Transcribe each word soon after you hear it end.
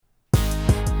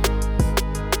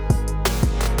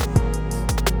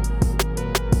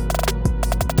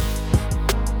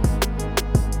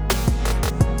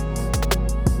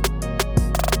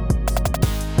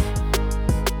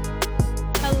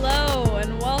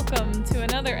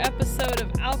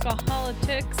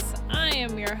Alcoholics. I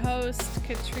am your host,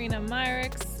 Katrina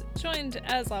Myricks, joined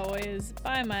as always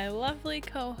by my lovely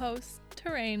co-host,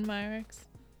 Terrain Myricks.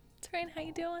 Terrain, how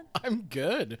you doing? I'm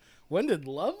good. When did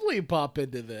Lovely pop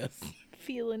into this?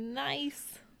 Feeling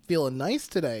nice. Feeling nice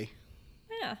today.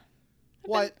 Yeah.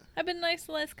 What? I've been nice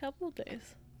the last couple of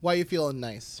days. Why are you feeling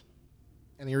nice?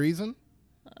 Any reason?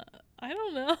 I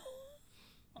don't know.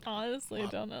 Honestly, I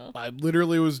don't know. I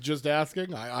literally was just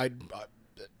asking. I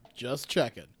just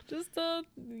checking. Just, I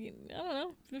don't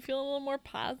know. Been feeling a little more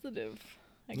positive,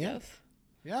 I guess.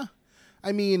 Yeah.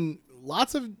 I mean,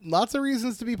 lots of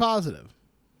reasons to be positive.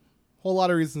 Whole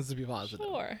lot of reasons to be positive.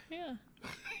 Sure, yeah.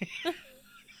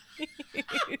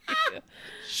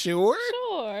 Sure?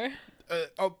 Sure.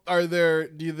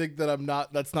 Do you think that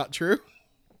that's not true?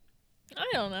 I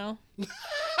don't know.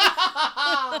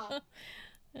 I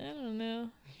don't know.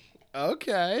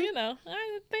 Okay. You know,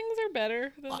 things are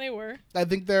better than they were. I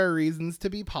think there are reasons to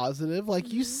be positive.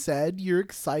 Like you said, you're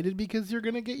excited because you're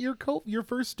going to get your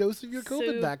first dose of your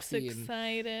COVID vaccine.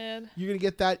 Excited. You're going to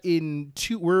get that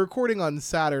we're recording on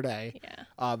Saturday,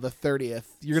 the 30th.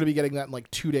 You're going to be getting that in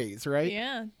like 2 days, right?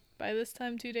 Yeah. By this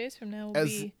time, 2 days from now, we'll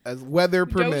be as weather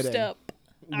permitting. dosed up.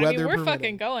 We're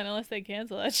fucking going unless they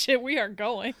cancel that shit. We are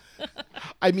going.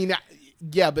 I mean,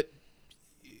 yeah, but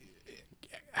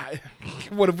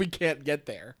what if we can't get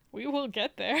there? We will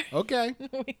get there. Okay.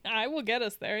 I will get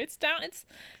us there. It's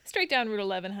straight down Route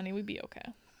 11, honey. We'd be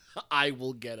okay. I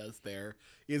will get us there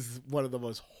is one of the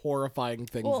most horrifying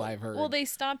things I've heard. Well, they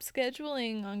stopped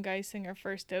scheduling on Geisinger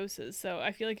first doses, so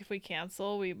I feel like if we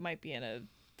cancel, we might be in a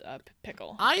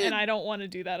pickle. And I don't want to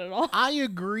do that at all. I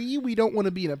agree. We don't want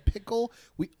to be in a pickle.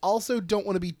 We also don't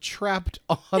want to be trapped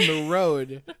on the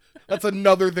road. That's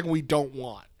another thing we don't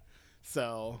want.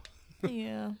 So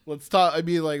yeah. Let's talk. I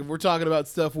mean, like, we're talking about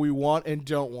stuff we want and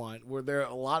don't want. Where there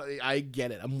are a lot of, I get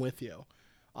it. I'm with you.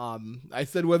 I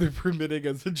said weather permitting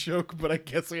as a joke, but I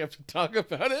guess we have to talk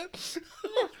about it.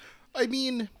 I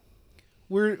mean,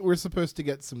 we're supposed to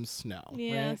get some snow.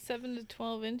 Yeah, right? 7 to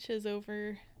 12 inches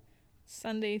over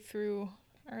Sunday through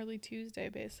early Tuesday,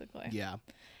 basically. Yeah.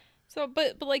 So,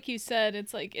 but like you said,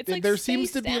 it's like there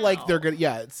seems to be out. like they're gonna.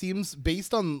 Yeah, it seems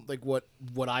based on like what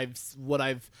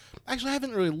I've actually I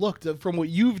haven't really looked from what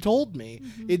you've told me.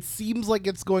 Mm-hmm. It seems like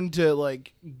it's going to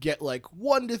like get like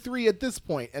 1 to 3 at this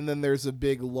point, and then there's a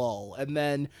big lull, and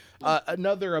then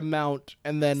another amount,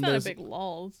 and then there's not a big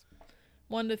lull.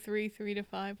 1 to 3, 3 to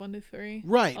 5, 1 to 3.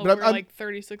 Right, over but I'm like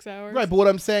 36 hours. Right, but what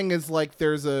I'm saying is like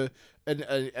there's a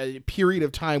period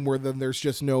of time where then there's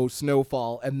just no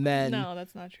snowfall, and then no,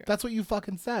 that's not true. That's what you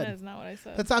fucking said. That is not what I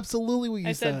said. That's absolutely what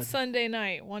you said. I said Sunday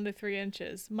night 1 to 3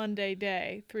 inches, Monday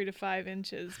day 3 to 5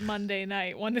 inches, Monday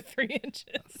night 1 to 3 inches.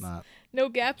 That's not. No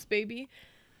gaps, baby.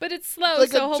 But it's slow,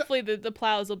 like so hopefully the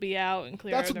plows will be out and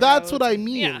clear. That's what I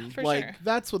mean. Yeah, for sure.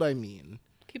 That's what I mean.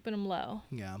 Keeping them low.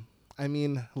 Yeah. I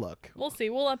mean, look. We'll see.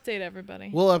 We'll update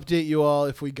everybody. We'll update you all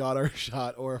if we got our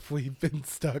shot or if we've been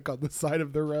stuck on the side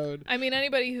of the road. I mean,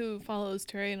 anybody who follows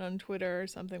Terrain on Twitter or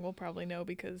something will probably know,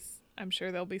 because I'm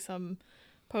sure there'll be some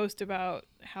post about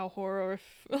how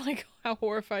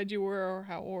horrified you were or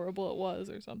how horrible it was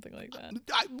or something like that.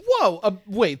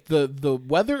 Wait, the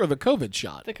weather or the COVID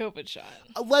shot? The COVID shot.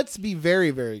 Let's be very,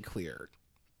 very clear.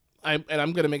 I'm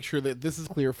going to make sure that this is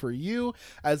clear for you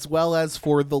as well as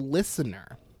for the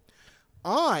listener.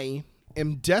 I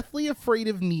am deathly afraid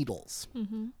of needles.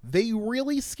 Mm-hmm. They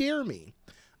really scare me.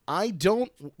 I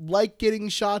don't like getting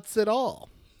shots at all.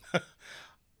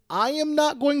 I am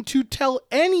not going to tell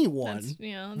anyone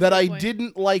that I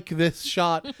didn't like this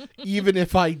shot, even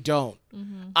if I don't.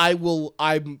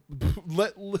 Mm-hmm.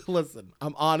 Listen,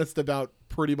 I'm honest about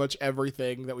pretty much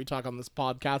everything that we talk on this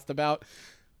podcast about.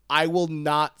 I will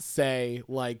not say,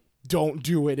 like, don't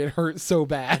do it. It hurts so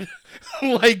bad.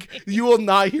 Like, you will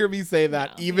not hear me say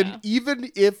that. No,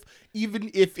 even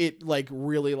if it like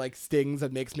really like stings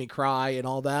and makes me cry and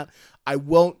all that, I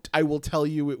won't. I will tell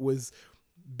you it was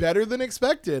better than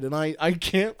expected, and I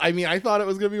thought it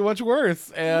was gonna be much worse,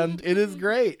 and it is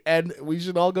great, and we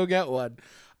should all go get one.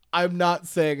 I'm not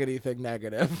saying anything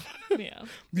negative. Yeah.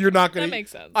 You're not gonna. That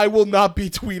makes sense. I will not be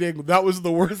tweeting, that was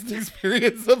the worst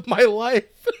experience of my life.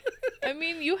 I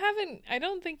mean, I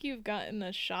don't think you've gotten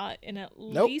a shot in at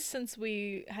least since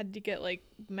we had to get like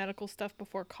medical stuff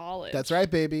before college. That's right,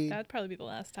 baby. That'd probably be the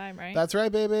last time, right? That's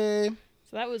right, baby.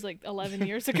 So that was like 11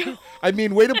 years ago. I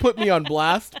mean, way to put me on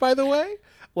blast, by the way.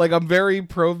 Like, I'm very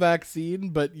pro-vaccine,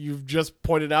 but you've just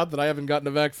pointed out that I haven't gotten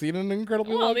a vaccine in an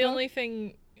incredibly long time. Well, the only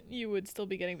thing you would still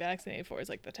be getting vaccinated for is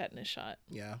like the tetanus shot.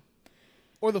 Yeah.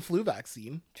 Or the flu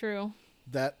vaccine. True.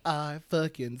 That I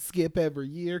fucking skip every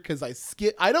year because I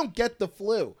don't get the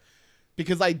flu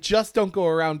because I just don't go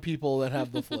around people that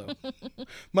have the flu.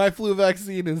 My flu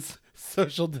vaccine is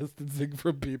social distancing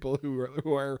from people who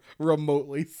are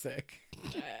remotely sick.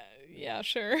 Yeah,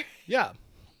 sure. Yeah.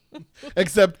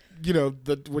 Except,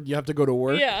 when you have to go to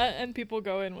work. Yeah, and people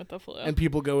go in with the flu. And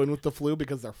people go in with the flu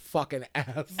because they're fucking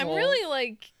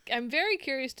assholes. I'm very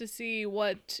curious to see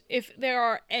if there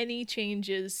are any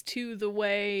changes to the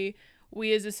way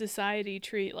we as a society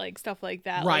treat like stuff like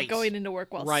that, Right. like going into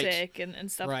work while Right. sick and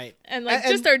stuff. Right. And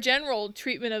just our general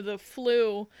treatment of the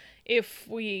flu if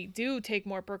we do take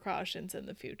more precautions in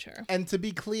the future. And to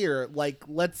be clear, like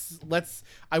let's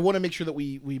I want to make sure that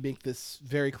we make this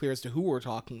very clear as to who we're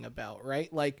talking about,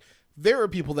 right? Like there are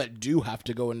people that do have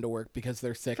to go into work because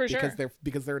they're sick, For because sure.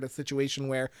 they're in a situation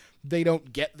where they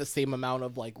don't get the same amount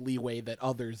of like leeway that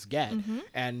others get,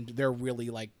 and they're really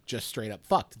like just straight up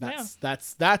fucked.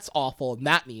 That's awful, and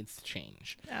that needs to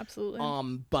change. Absolutely.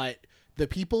 But the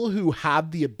people who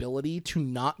have the ability to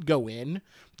not go in,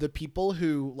 the people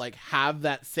who like have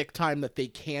that sick time that they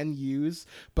can use,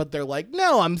 but they're like,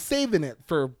 no, I'm saving it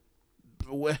for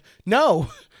no.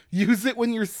 Use it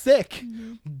when you're sick.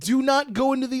 Do not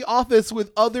go into the office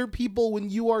with other people when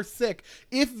you are sick.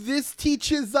 If this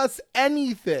teaches us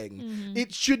anything,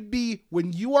 it should be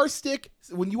when you are sick,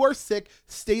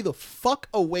 stay the fuck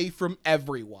away from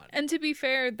everyone. And to be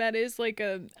fair, that is like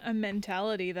a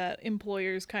mentality that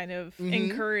employers kind of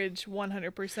encourage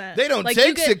 100%. They don't like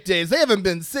take sick days. They haven't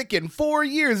been sick in 4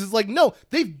 years. It's like, no,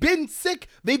 they've been sick.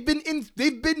 They've been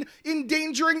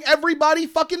endangering everybody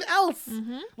fucking else.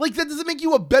 Like that doesn't make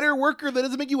you a better worker. That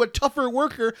doesn't make you a tougher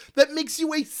worker. That makes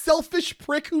you a selfish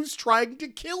prick who's trying to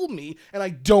kill me. And I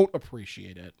don't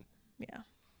appreciate it. Yeah,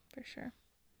 for sure.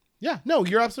 Yeah, no,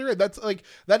 you're absolutely right. That's like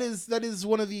that is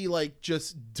one of the like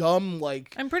just dumb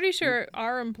like I'm pretty sure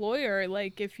our employer,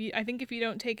 like I think if you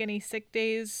don't take any sick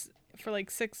days for like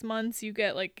 6 months, you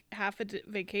get like half a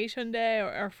vacation day,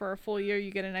 or for a full year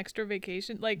you get an extra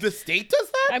vacation. Like the state does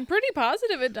that? I'm pretty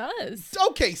positive it does.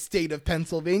 Okay, state of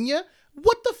Pennsylvania,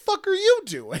 what the fuck are you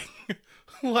doing?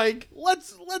 Like,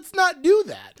 let's not do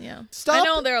that. Yeah. Stop. I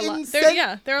know there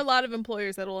are a lot of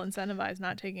employers that will incentivize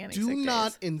not taking any sick days. Do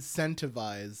not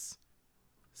incentivize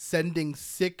sending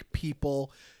sick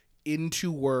people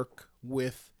into work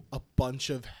with a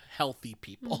bunch of healthy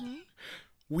people.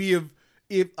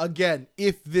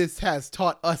 If this has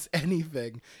taught us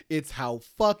anything, it's how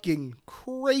fucking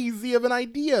crazy of an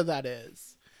idea that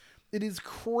is. It is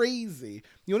crazy.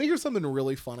 You want to hear something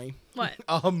really funny? What?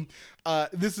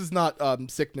 This is not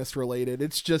sickness related.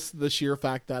 It's just the sheer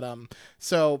fact that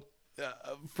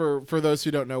for those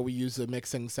who don't know, we use a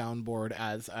mixing soundboard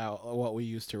as what we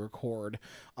use to record.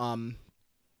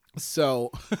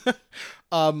 So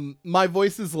my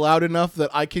voice is loud enough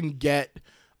that I can get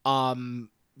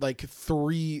like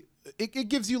three. It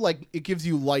gives you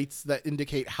lights that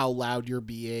indicate how loud you're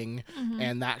being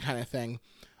and that kind of thing.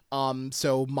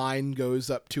 So mine goes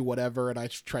up to whatever, and I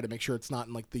try to make sure it's not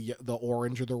in like the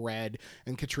orange or the red.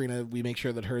 And Katrina, we make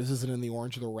sure that hers isn't in the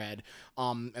orange or the red.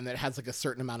 And that it has like a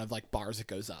certain amount of like bars it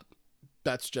goes up.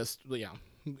 That's just,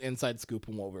 inside scoop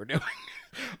on what we're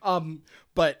doing.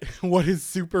 But what is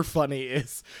super funny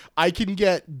is I can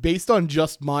get, based on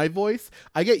just my voice,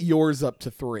 I get yours up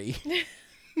to 3.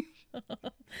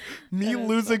 Me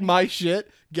losing my shit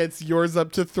gets yours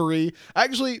up to 3.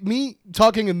 Actually, me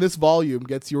talking in this volume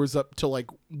gets yours up to like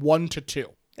 1 to 2.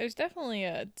 There's definitely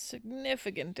a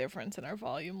significant difference in our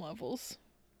volume levels.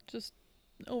 Just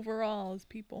overall as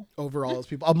people.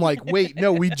 I'm like, wait,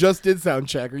 no, we just did sound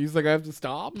check. Are you like I have to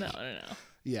stop? No.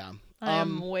 Yeah.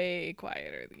 I'm way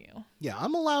quieter than you. Yeah,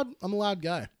 I'm a loud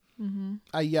guy.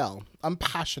 I yell. I'm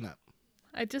passionate.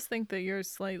 I just think that you're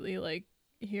slightly like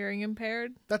hearing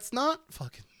impaired. That's not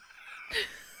fucking.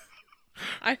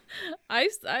 I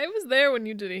was there when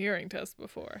you did a hearing test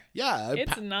before. Yeah,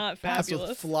 it's not passed fabulous.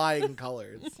 with flying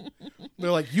colors.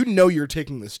 They're like, you're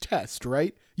taking this test,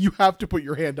 right? You have to put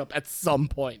your hand up at some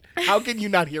point. How can you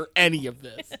not hear any of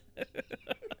this?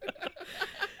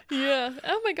 Yeah.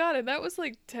 Oh my god, and that was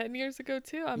like 10 years ago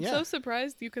too. I'm Yeah. so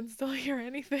surprised you can still hear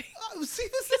anything. See,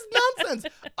 this is nonsense.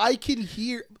 I can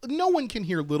hear. No one can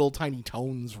hear little tiny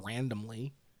tones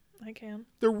randomly. I can.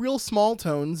 They're real small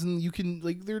tones, and you can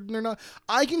they're not.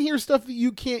 I can hear stuff that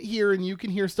you can't hear, and you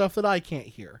can hear stuff that I can't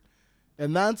hear,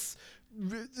 and that's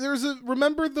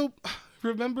remember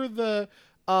the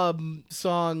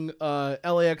song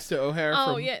LAX to O'Hare.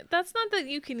 Oh yeah, that's not that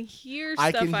you can hear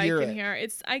stuff. I can hear.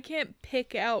 It's I can't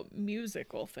pick out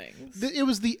musical things. It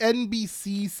was the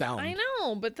NBC sound. I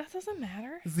know, but that doesn't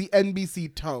matter. It's the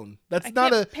NBC tone. That's I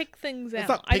not can't pick things that's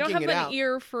out. not I don't have picking it an out.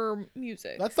 ear for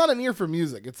music. That's not an ear for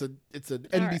music. It's an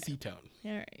NBC tone.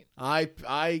 All right.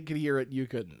 I could hear it. You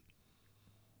couldn't.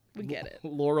 We get it.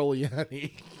 Laurel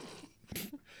Yanny.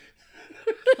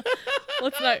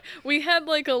 Let's not. We had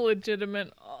like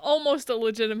almost a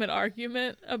legitimate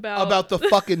argument about the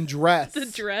fucking dress. the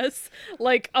dress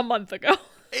like a month ago.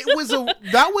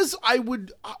 That was I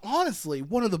would honestly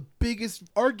one of the biggest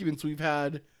arguments we've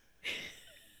had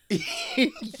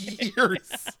in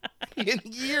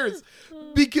years,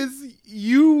 because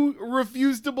you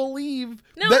refused to believe.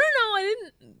 No, I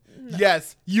didn't. No.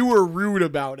 Yes, you were rude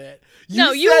about it. You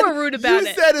were rude about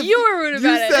it. You were rude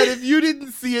about it. You said if you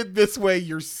didn't see it this way,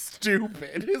 you're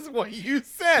stupid, is what you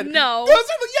said. No.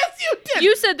 Yes, you did.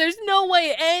 You said there's no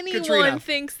way anyone Katrina.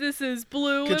 thinks this is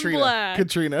blue Katrina. and black.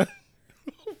 Katrina.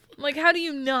 Like, how do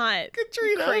you not?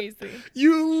 Katrina. Crazy.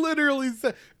 You literally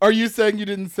said... Are you saying you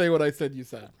didn't say what I said you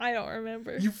said? I don't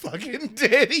remember. You fucking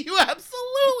did. You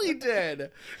absolutely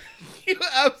did. You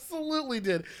absolutely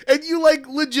did. And you, like,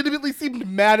 legitimately seemed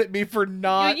mad at me for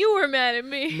not... You were mad at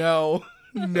me. No.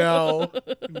 Anyway.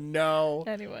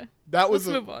 Let's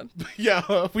move on.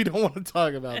 Yeah, we don't want to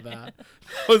talk about that.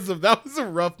 That was a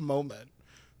rough moment.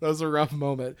 That was a rough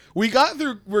moment. We're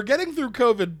getting through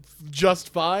COVID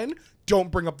just fine.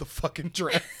 Don't bring up the fucking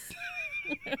dress.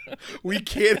 We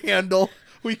can't handle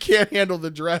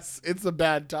the dress. It's a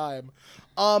bad time.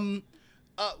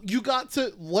 You got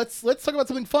to let's talk about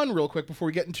something fun real quick before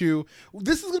we get into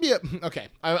this. Is gonna be okay.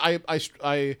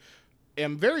 I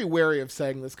am very wary of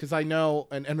saying this because I know,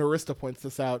 and Arista points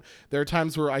this out. There are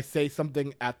times where I say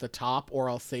something at the top, or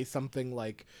I'll say something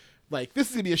like this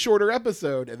is gonna be a shorter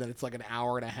episode, and then it's like an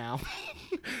hour and a half.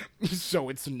 So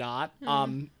it's not.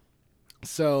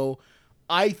 So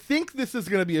I think this is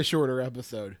going to be a shorter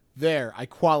episode. There, I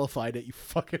qualified it, you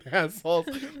fucking assholes.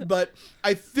 But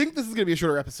I think this is going to be a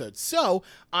shorter episode. So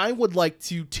I would like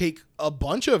to take a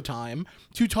bunch of time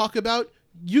to talk about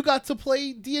you got to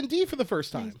play D&D for the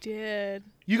first time. I did.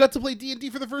 You got to play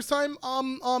D&D for the first time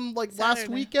like Saturday. Last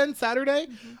weekend, Saturday.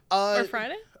 Or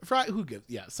Friday? Friday, who gives?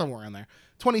 Yeah, somewhere around there.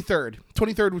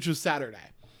 23rd, which was Saturday.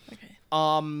 Okay.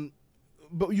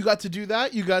 But you got to do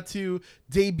that. You got to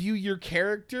debut your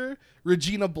character,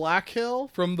 Regina Blackhill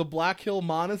from the Blackhill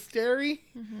Monastery.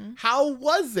 Mm-hmm. How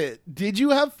was it? Did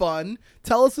you have fun?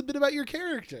 Tell us a bit about your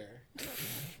character.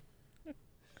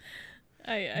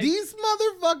 These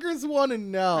motherfuckers want to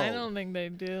know. I don't think they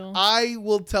do. I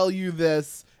will tell you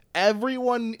this.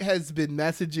 Everyone has been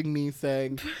messaging me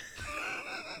saying,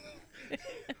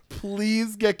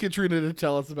 please get Katrina to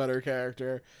tell us about her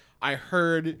character. I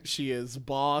heard she is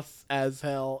boss as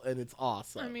hell, and it's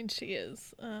awesome. I mean, she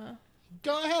is.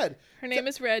 Go ahead. Her name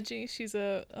is Reggie. She's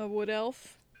a wood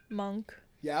elf monk.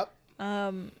 Yep.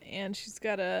 And she's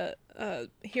got a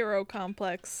hero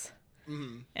complex.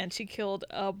 Mm-hmm. And she killed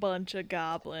a bunch of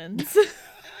goblins.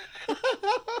 It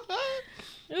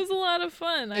was a lot of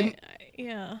fun.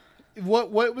 Yeah.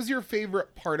 What was your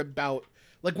favorite part about?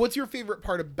 Like, what's your favorite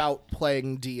part about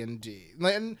playing D&D?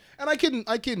 And I can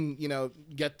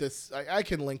get this. I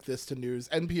can link this to news.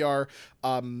 NPR.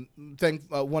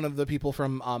 One of the people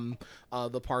from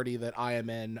the party that I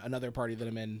am in, another party that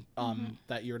I'm in,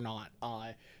 that you're not.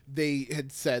 They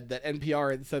had said that NPR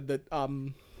had said that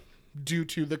due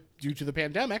to the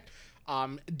pandemic,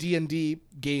 D&D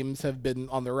games have been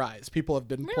on the rise. People have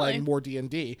been playing more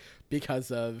D&D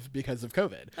because of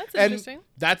COVID. That's interesting. And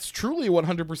that's truly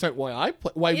 100% why I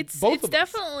play. Why it's both of us. It's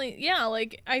definitely, yeah.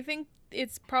 Like, I think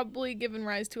it's probably given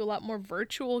rise to a lot more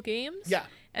virtual games. Yeah.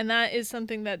 And that is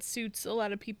something that suits a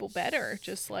lot of people better.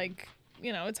 Just like,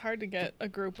 it's hard to get a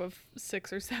group of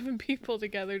 6 or 7 people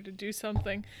together to do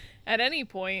something at any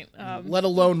point. Let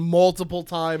alone multiple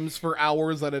times for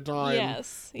hours at a time.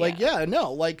 Yes. Like,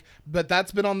 but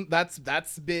that's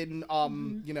been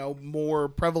more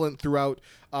prevalent throughout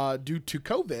due to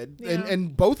COVID. Yeah.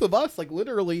 And both of us, like,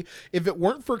 literally, if it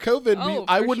weren't for COVID,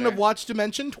 I wouldn't have watched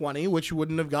Dimension 20, which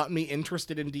wouldn't have gotten me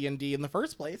interested in D&D in the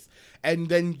first place. And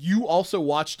then you also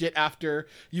watched it after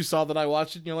you saw that I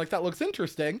watched it, and you're like, that looks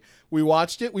interesting. We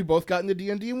watched it, we both got into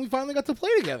D&D, and we finally got to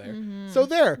play together. Mm-hmm. So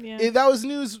there. Yeah. That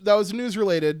was news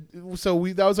related. So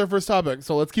that was our first topic.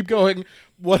 So let's keep going.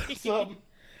 What is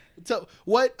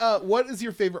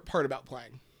your favorite part about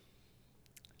playing?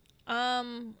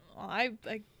 I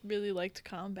really liked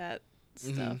combat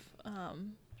stuff. Mm-hmm.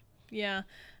 Yeah.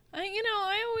 I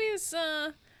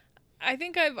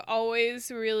think I've always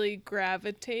really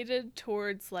gravitated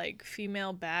towards like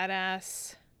female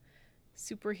badass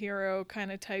superhero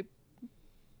kind of type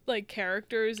like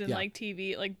characters in like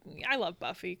TV. Like, I love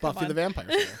Buffy. Buffy the Vampire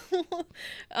Slayer.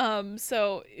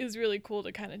 So it was really cool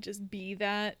to kind of just be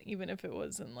that, even if it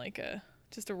wasn't like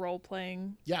just a role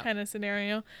playing kind of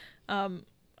scenario.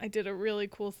 I did a really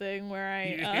cool thing where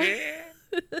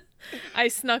I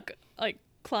snuck like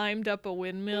climbed up a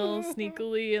windmill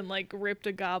sneakily and like ripped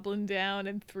a goblin down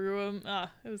and threw him.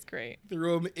 It was great.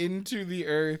 Threw him into the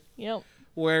earth Yep.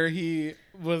 where he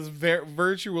was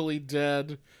virtually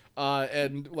dead.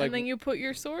 And And then you put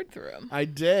your sword through him. I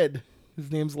did.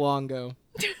 His name's Longo.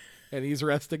 And he's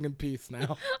resting in peace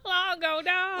now. Longo,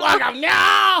 no! Longo,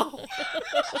 no!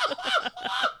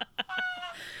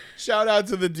 Shout out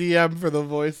to the DM for the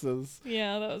voices.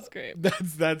 Yeah, that was great.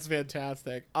 That's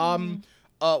fantastic.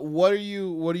 What are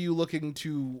you looking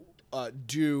to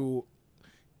do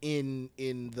in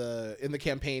the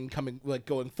campaign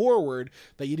going forward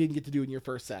that you didn't get to do in your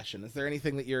first session? Is there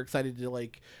anything that you're excited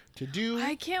to do?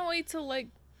 I can't wait to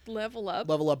level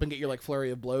up and get your flurry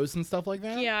of blows and stuff like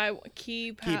that. Yeah,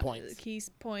 key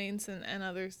points and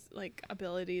other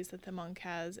abilities that the monk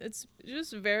has. It's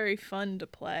just very fun to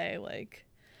play.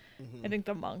 I think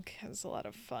the monk has a lot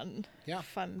of fun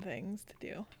things to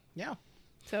do. Yeah.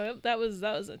 So that was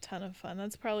a ton of fun.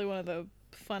 That's probably one of the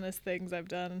funnest things I've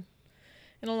done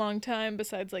in a long time,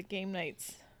 besides game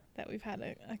nights that we've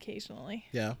had occasionally.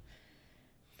 Yeah.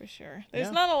 For sure.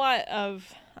 There's not a lot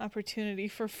of opportunity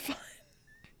for fun.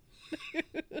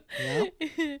 Yeah.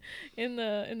 in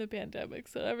the pandemic.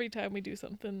 So every time we do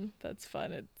something that's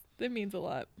fun, it means a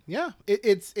lot. Yeah.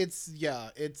 It's it's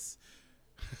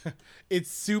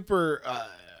super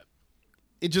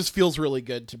it just feels really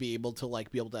good to be able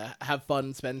to have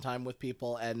fun, spend time with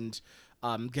people, and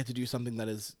get to do something that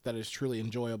is truly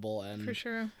enjoyable, and for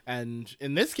sure. And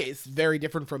in this case, very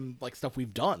different from stuff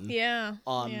we've done. Yeah.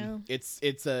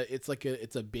 It's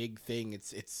a big thing.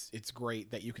 It's great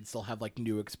that you can still have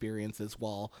new experiences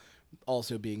while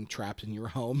also being trapped in your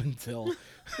home until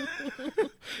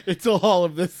all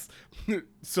of this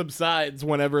subsides,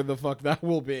 whenever the fuck that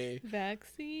will be.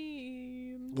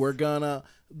 Vaccines.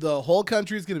 The whole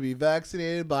country's gonna be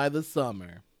vaccinated by the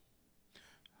summer.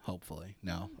 Hopefully.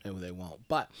 No, they won't.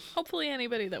 But hopefully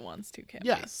anybody that wants to can.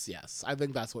 Yes. I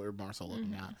think that's what we're more so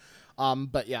looking at.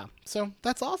 But yeah, so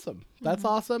that's awesome. That's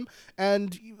awesome.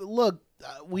 And look,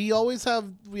 we always have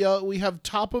we have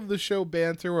top of the show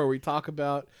banter where we talk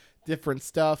about different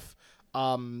stuff.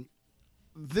 I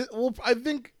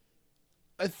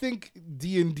think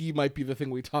D&D might be the thing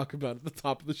we talk about at the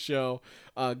top of the show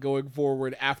going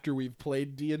forward after we've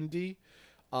played D&D.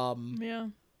 Yeah.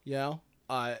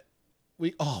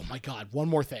 Oh my God, one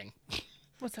more thing.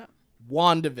 What's up?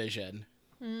 WandaVision.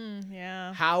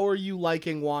 Yeah. How are you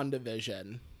liking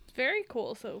WandaVision? It's very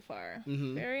cool so far.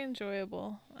 Mm-hmm. Very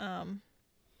enjoyable.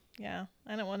 Yeah.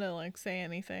 I don't want to say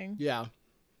anything. Yeah.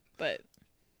 But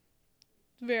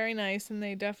very nice, and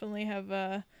they definitely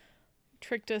have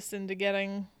tricked us into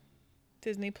getting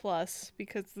Disney Plus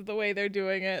because of the way they're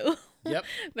doing it. Yep.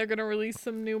 They're going to release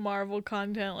some new Marvel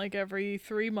content every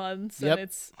 3 months, Yep. and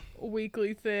it's a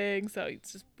weekly thing, so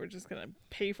we're just going to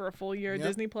pay for a full year of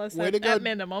Disney Plus at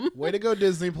minimum. Way to go,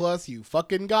 Disney Plus. You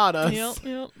fucking got us.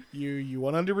 Yep. You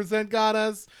 100% got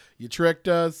us. You tricked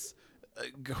us.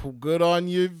 Good on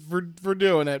you for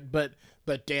doing it, but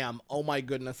damn, oh my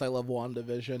goodness, I love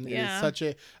WandaVision. Yeah. It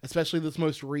is especially this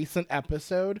most recent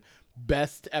episode,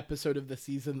 best episode of the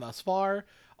season thus far,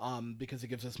 because it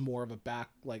gives us more of a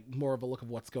look of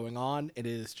what's going on. It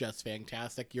is just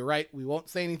fantastic. You're right, we won't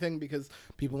say anything because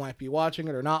people might be watching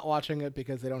it or not watching it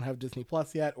because they don't have Disney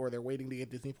Plus yet, or they're waiting to get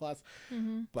Disney Plus.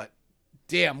 Mm-hmm. But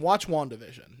damn, watch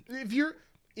WandaVision.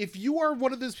 If you are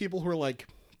one of those people who are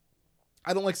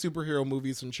I don't like superhero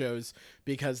movies and shows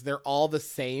because they're all the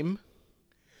same,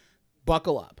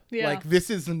 buckle up. Yeah. This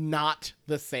is not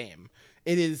the same.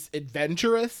 It is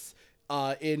adventurous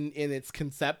in its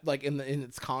concept, in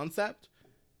its concept,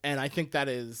 and I think it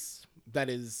is a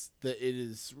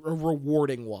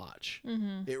rewarding watch.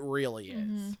 Mm-hmm. It really is.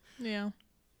 Mm-hmm. Yeah.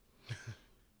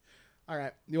 All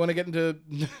right, you want to get into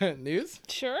news?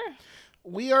 Sure.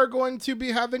 We are going to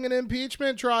be having an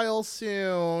impeachment trial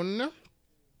soon.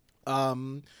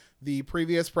 The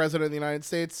previous president of the United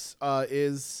States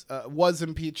was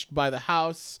impeached by the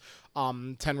House.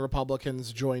 10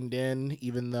 Republicans joined in,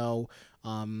 even though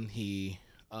he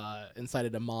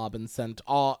incited a mob and sent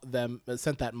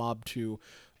that mob to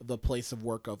the place of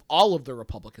work of all of the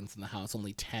Republicans in the House.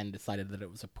 Only 10 decided that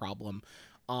it was a problem.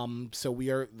 So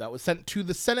that was sent to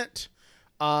the Senate.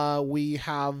 We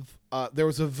have there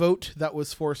was a vote that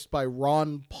was forced by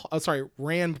Rand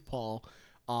Paul.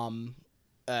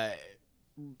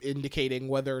 Indicating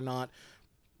whether or not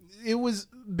it was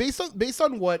based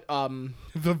on what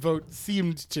the vote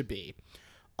seemed to be.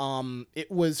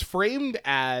 It was framed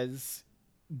as,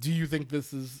 do you think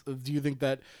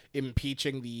that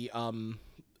impeaching the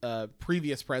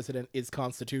previous president is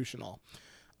constitutional?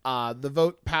 The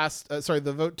vote passed.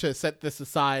 The vote to set this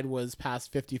aside was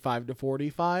passed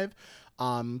 55-45.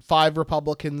 5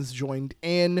 Republicans joined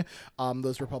in.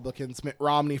 Those Republicans: Mitt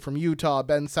Romney from Utah,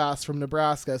 Ben Sasse from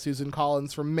Nebraska, Susan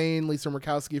Collins from Maine, Lisa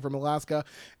Murkowski from Alaska,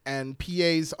 and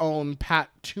PA's own Pat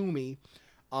Toomey.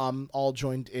 All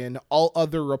joined in. All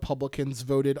other Republicans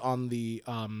voted on the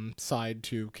side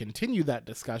to continue that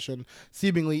discussion,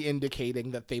 seemingly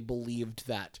indicating that they believed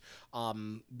that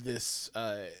this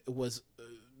was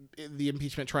the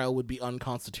impeachment trial would be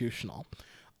unconstitutional.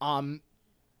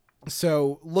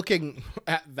 So looking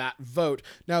at that vote,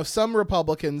 now some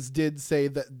Republicans did say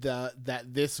that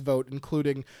this vote,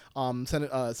 including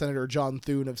Senator John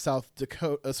Thune of South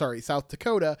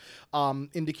Dakota,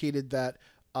 indicated that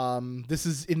this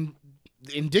is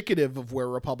indicative of where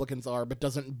Republicans are, but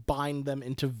doesn't bind them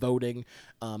into voting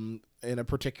in a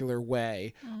particular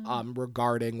way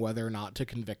regarding whether or not to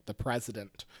convict the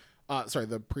president.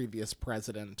 The previous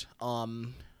president.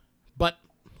 But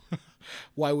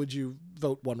why would you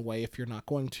vote one way if you're not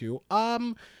going to?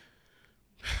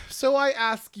 So I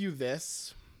ask you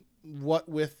this: what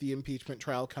with the impeachment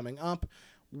trial coming up,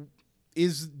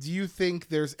 do you think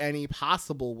there's any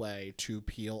possible way to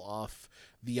peel off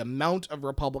the amount of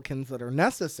Republicans that are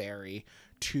necessary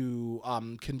to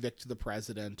convict the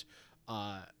president,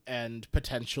 and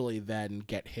potentially then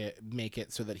make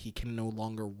it so that he can no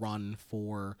longer run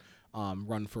for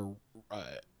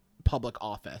public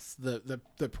office?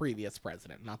 The previous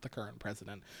president, not the current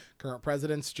president. Current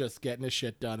president's just getting his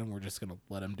shit done, and we're just gonna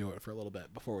let him do it for a little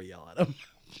bit before we yell at him.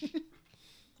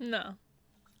 No.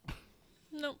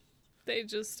 Nope. They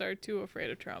just are too afraid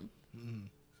of Trump.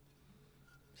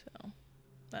 So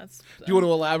that's. Do you want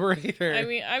to elaborate? Or? I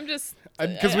mean, I'm just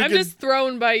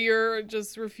thrown by your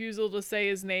just refusal to say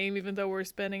his name, even though we're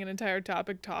spending an entire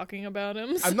topic talking about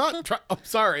him. So. I'm not. I'm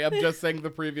sorry. I'm just saying the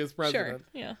previous president.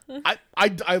 Sure. Yeah.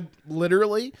 I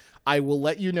literally, I will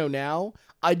let you know now.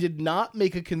 I did not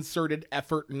make a concerted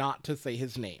effort not to say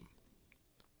his name,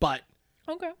 but.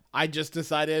 Okay. I just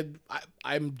decided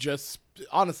I'm drunk.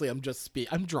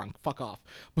 Fuck off.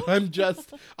 But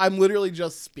I'm literally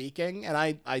just speaking, and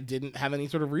I didn't have any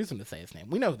sort of reason to say his name.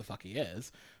 We know who the fuck he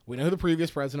is. We know who the previous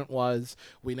president was.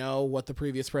 We know what the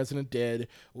previous president did.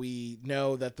 We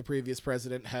know that the previous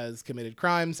president has committed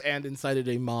crimes and incited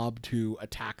a mob to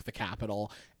attack the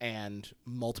Capitol, and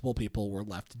multiple people were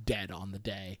left dead on the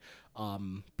day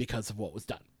because of what was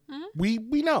done. We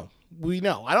know.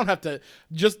 I don't have to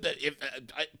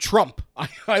Trump.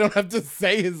 I don't have to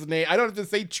say his name. I don't have to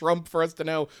say Trump for us to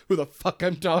know who the fuck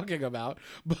I'm talking about.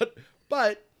 But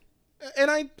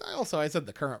and I said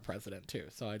the current president too,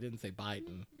 so I didn't say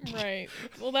Biden. Right.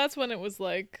 Well, that's when it was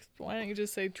like, why don't you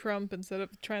just say Trump instead of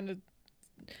trying to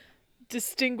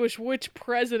distinguish which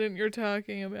president you're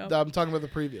talking about? I'm talking about the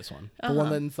previous one, the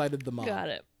one that incited the mob. Got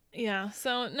it. Yeah.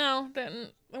 So no, then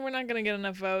we're not going to get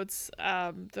enough votes.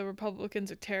 The Republicans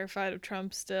are terrified of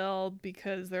Trump still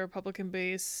because their Republican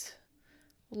base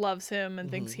loves him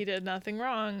and thinks he did nothing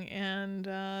wrong.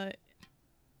 And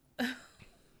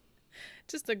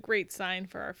just a great sign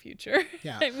for our future.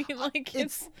 Yeah. I mean, like,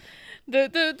 it's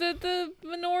the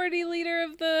minority leader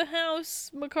of the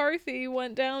House, McCarthy,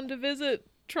 went down to visit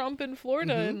Trump in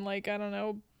Florida and, like, I don't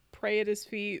know, pray at his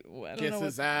feet. Kiss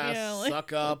his ass,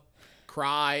 suck up,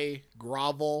 cry,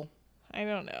 grovel. I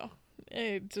don't know.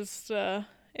 It just,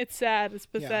 it's sad. It's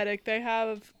pathetic. Yeah. They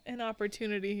have an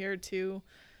opportunity here to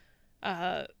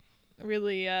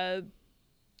really,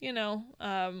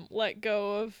 let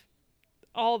go of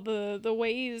all the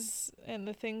ways and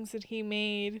the things that he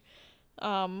made,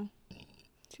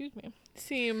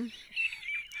 seem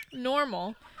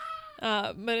normal.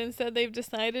 But instead they've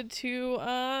decided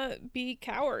to be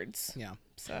cowards. Yeah.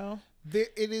 So...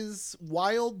 It is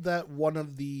wild that one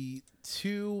of the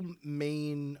two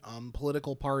main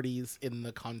political parties in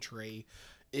the country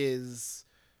is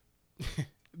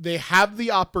they have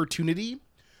the opportunity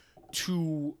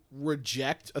to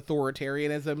reject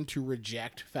authoritarianism, to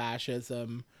reject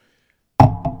fascism.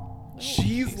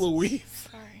 Jeez Louise.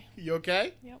 Sorry. You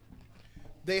okay? Yep.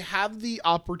 They have the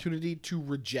opportunity to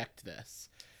reject this,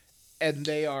 and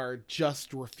they are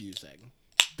just refusing.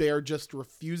 They are just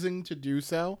refusing to do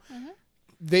so. Mm-hmm.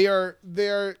 They're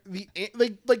the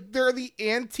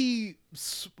anti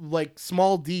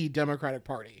small d Democratic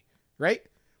Party, right?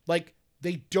 Like,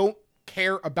 they don't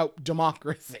care about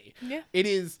democracy. Yeah. It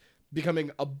is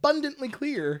becoming abundantly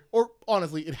clear, or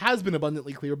honestly, it has been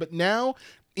abundantly clear, but now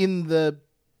in the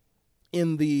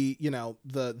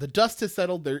the dust has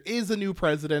settled. There is a new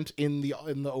president in the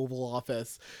Oval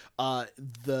Office.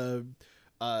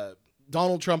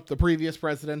 Donald Trump, the previous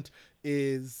president,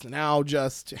 is now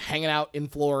just hanging out in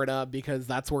Florida because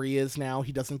that's where he is now.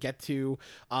 He doesn't get to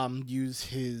use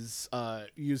his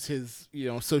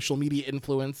social media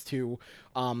influence to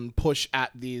push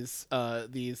at these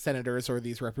senators or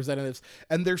these representatives,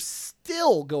 and they're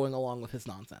still going along with his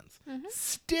nonsense. Mm-hmm.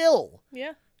 Still.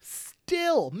 Yeah.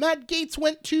 Still. Matt Gaetz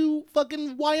went to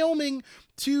fucking Wyoming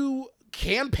to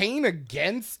campaign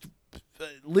against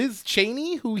Liz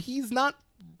Cheney, who he's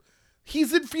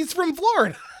from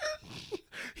Florida.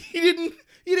 he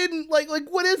didn't like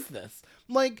what is this?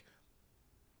 Like,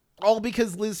 all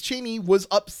because Liz Cheney was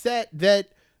upset that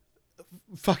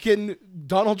fucking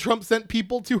Donald Trump sent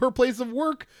people to her place of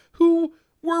work who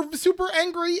were super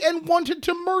angry and wanted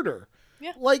to murder.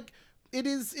 Yeah. Like, it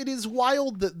is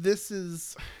wild that this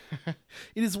is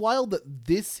it is wild that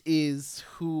this is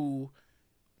who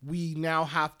we now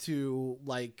have to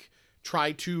like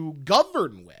try to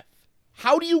govern with.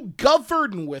 How do you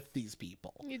govern with these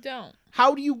people? You don't.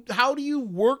 How do you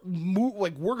work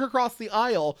across the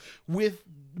aisle with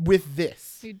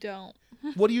this? You don't.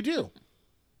 What do you do?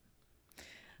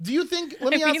 Do you think?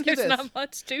 Let me ask you there's this. Not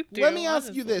much to do. Let me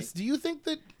ask you honestly. this. Do you think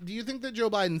that Joe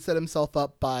Biden set himself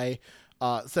up by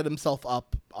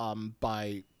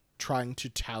trying to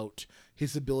tout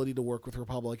his ability to work with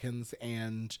Republicans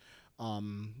and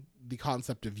the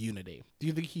concept of unity? Do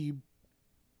you think he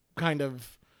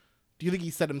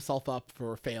set himself up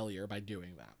for failure by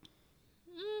doing that?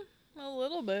 A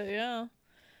little bit, yeah.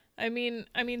 I mean,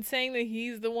 saying that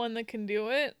he's the one that can do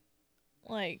it,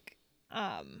 like,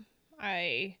 I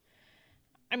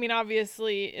mean,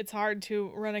 obviously, it's hard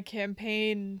to run a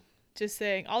campaign just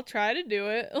saying, I'll try to do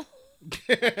it.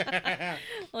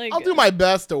 Like, I'll do my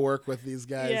best to work with these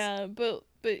guys. Yeah, but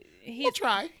I'll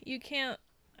try. You can't.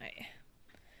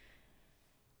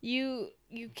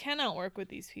 You cannot work with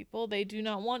these people. They do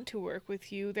not want to work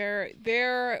with you.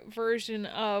 Their version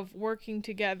of working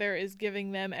together is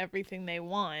giving them everything they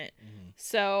want. Mm-hmm.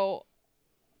 So,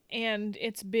 and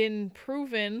it's been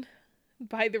proven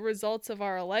by the results of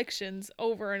our elections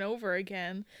over and over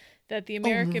again that the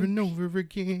American over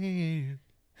again.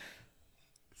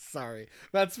 Sorry,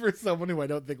 that's for someone who I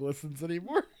don't think listens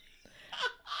anymore.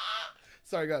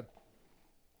 Sorry, go ahead.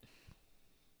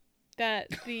 That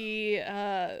the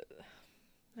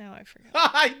now I forgot.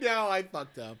 I know, I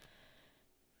fucked up.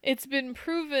 It's been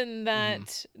proven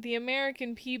that the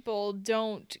American people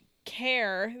don't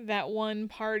care that one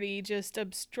party just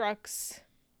obstructs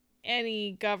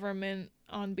any government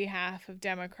on behalf of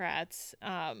Democrats.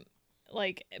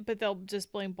 But they'll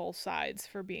just blame both sides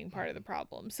for being part of the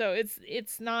problem. So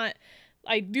it's not.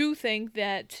 I do think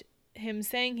that him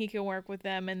saying he can work with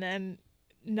them and then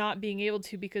not being able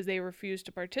to because they refuse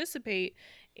to participate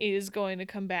is going to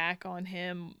come back on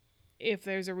him if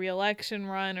there's a re-election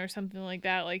run or something like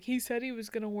that. Like, he said he was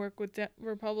going to work with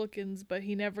Republicans, but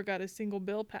he never got a single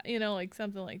bill passed, like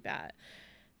something like that.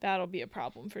 That'll be a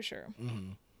problem for sure.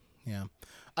 Mm-hmm. Yeah.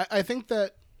 I think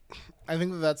that's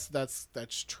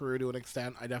true to an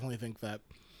extent. I definitely think that,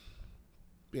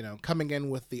 coming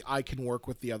in with the I can work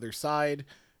with the other side,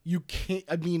 you can't,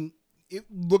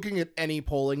 looking at any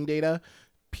polling data,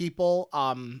 people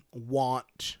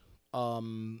want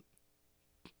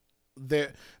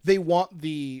they want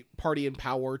the party in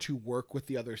power to work with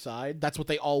the other side. That's what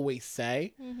they always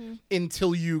say,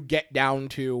 until you get down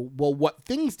to, well, what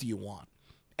things do you want?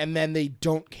 And then they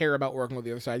don't care about working with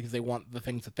the other side because they want the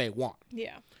things that they want.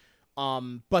 Yeah.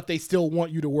 But they still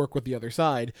want you to work with the other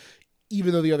side,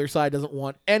 even though the other side doesn't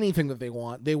want anything that they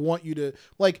want. They want you to,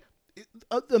 like,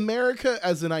 America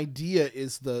as an idea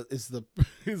is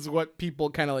what people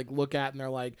kind of like look at and they're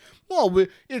like, well,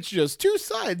 it's just two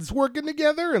sides working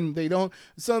together and they don't,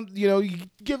 you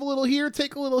give a little here,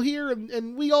 take a little here,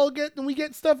 and we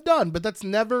get stuff done. But that's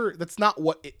not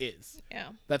what it is. Yeah.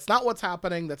 That's not what's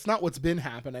happening. That's not what's been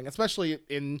happening, especially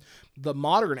in the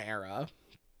modern era.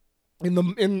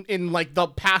 In like the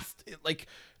past, like,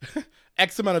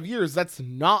 X amount of years, that's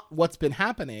not what's been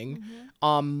happening.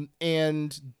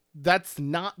 And that's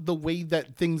not the way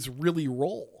that things really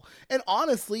roll. And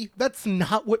honestly, that's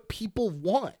not what people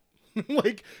want.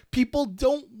 Like, people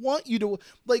don't want you to,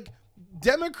 like,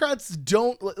 Democrats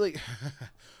don't, like,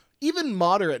 even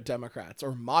moderate Democrats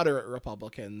or moderate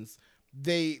Republicans,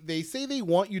 they say they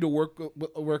want you to work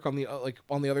on the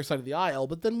on the other side of the aisle,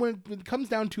 but then when it comes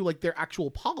down to like their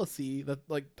actual policy that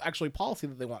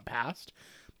they want passed,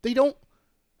 they don't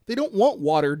want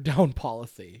watered down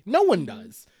policy. No one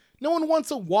does. No one wants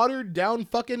a watered down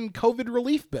fucking COVID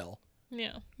relief bill.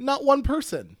 Yeah. Not one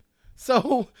person.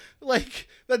 So, like,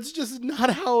 that's just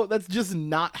not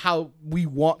how we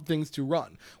want things to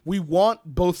run. We want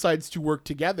both sides to work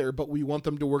together, but we want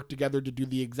them to work together to do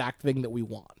the exact thing that we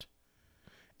want.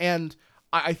 And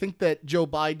I think that Joe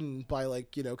Biden, by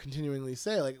like, you know, continually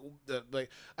say like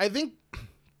I think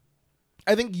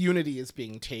unity is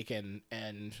being taken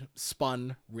and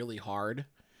spun really hard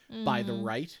by the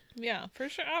right. Yeah, for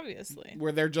sure, obviously.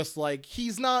 Where they're just like,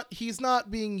 he's not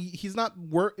working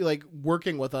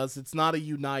with us. It's not a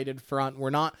united front.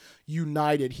 We're not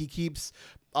united. He keeps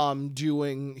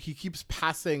governing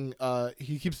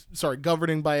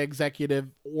by executive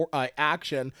or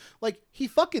action, like he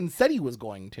fucking said he was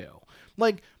going to.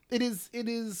 Like, it is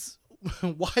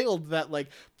wild that, like,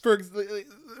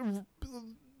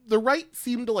 the right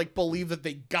seemed to like believe that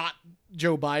they got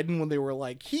Joe Biden when they were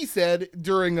like, he said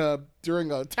during a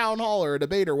town hall or a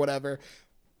debate or whatever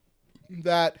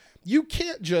that you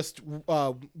can't just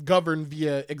govern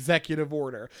via executive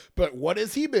order. But what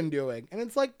has he been doing? And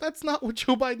it's like, that's not what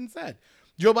Joe Biden said.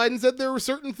 Joe Biden said there were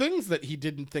certain things that he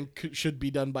didn't think should be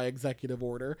done by executive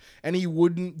order, and he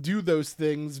wouldn't do those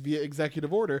things via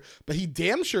executive order, but he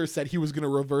damn sure said he was going to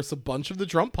reverse a bunch of the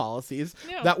Trump policies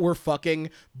that were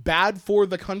fucking bad for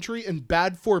the country and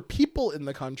bad for people in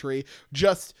the country,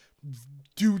 just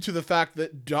due to the fact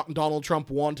that Donald Trump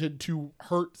wanted to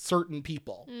hurt certain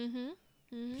people.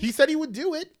 He said he would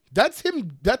do it. That's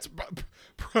him. That's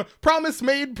promise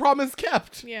made, promise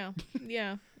kept. Yeah.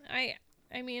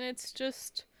 I mean, it's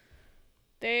just,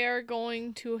 they are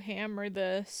going to hammer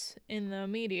this in the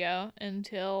media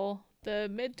until the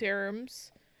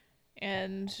midterms,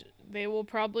 and they will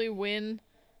probably win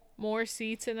more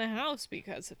seats in the House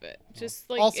because of it. Just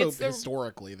like, also,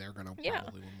 historically, they're going to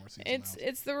probably win more seats in the House.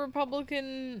 It's the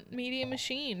Republican media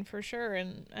machine for sure,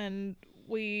 and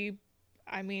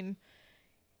I mean,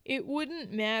 it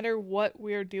wouldn't matter what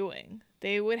we're doing.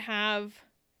 They would have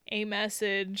a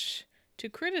message to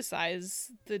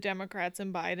criticize the Democrats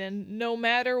and Biden no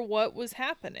matter what was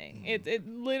happening. It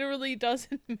literally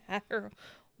doesn't matter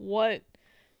what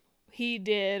he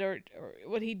did or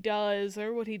what he does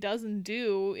or what he doesn't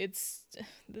do.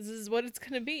 This is what it's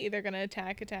going to be. They're going to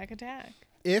attack.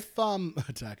 If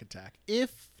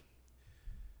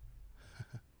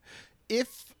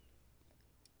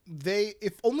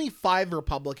only 5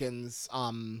 Republicans,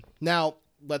 now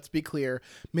let's be clear,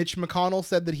 Mitch McConnell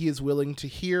said that he is willing to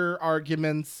hear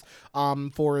arguments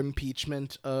for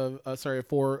impeachment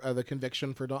for the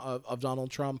conviction of Donald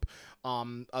Trump.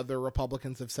 Other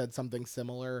Republicans have said something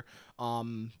similar.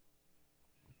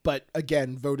 But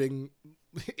again, voting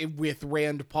with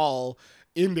Rand Paul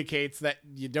indicates that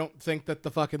you don't think that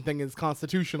the fucking thing is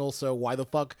constitutional, so why the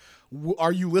fuck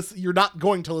are you you're not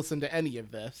going to listen to any of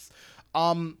this.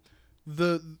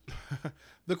 The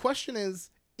question is,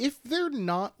 if they're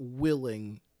not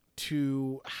willing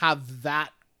to have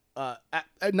that,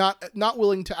 not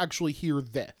willing to actually hear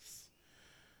this,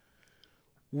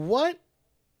 what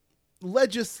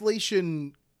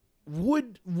legislation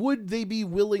would they be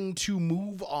willing to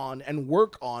move on and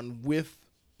work on with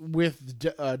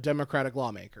Democratic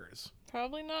lawmakers?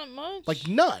 Probably not much. Like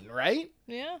none, right?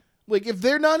 Yeah. Like if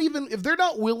they're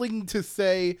not willing to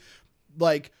say,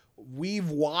 like, we've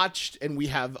watched and we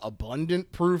have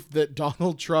abundant proof that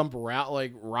Donald Trump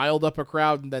riled up a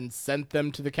crowd and then sent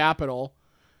them to the Capitol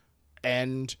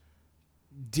and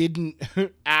didn't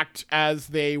act as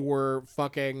they were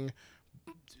fucking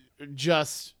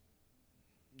just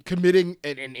committing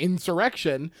an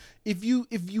insurrection. If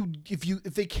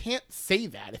they can't say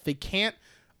that, if they can't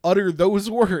utter those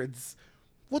words,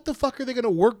 what the fuck are they going to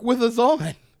work with us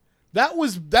on?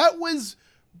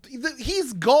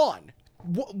 He's gone.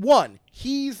 1,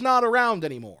 he's not around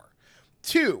anymore.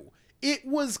 2, it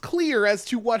was clear as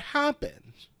to what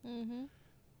happened.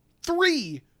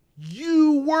 3,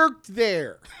 you worked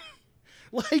there.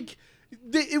 Like,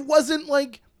 it wasn't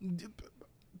like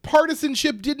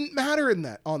partisanship didn't matter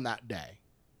on that day.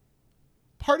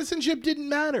 Partisanship didn't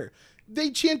matter. They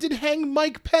chanted, "Hang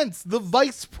Mike Pence, the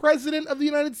Vice President of the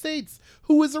United States,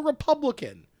 who is a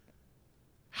Republican."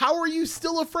 How are you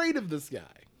still afraid of this guy?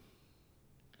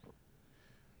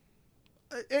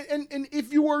 And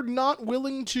if you're not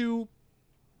willing to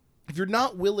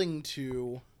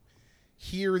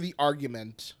hear the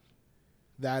argument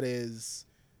that is,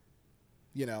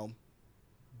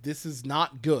 this is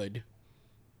not good,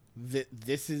 that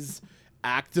this is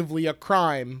actively a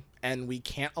crime, and we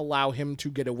can't allow him to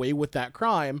get away with that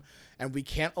crime, and we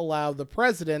can't allow the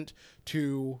president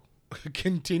to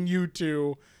continue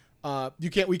to,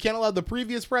 we can't allow the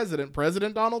previous President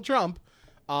Donald Trump,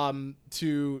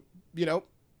 to,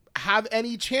 have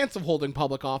any chance of holding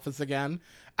public office again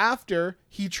after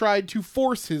he tried to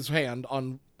force his hand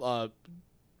on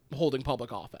holding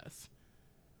public office.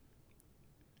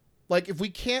 Like, if we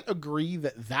can't agree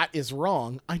that is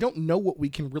wrong, I don't know what we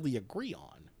can really agree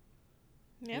on.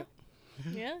 Yeah.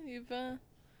 Yeah,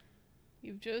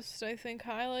 you've just, I think,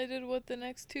 highlighted what the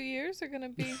next 2 years are gonna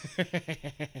be.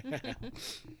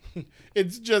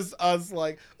 It's just us,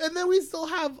 like, and then we still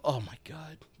have, oh my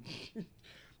god,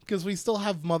 because we still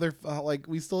have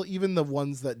we still, even the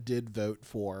ones that did vote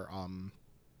for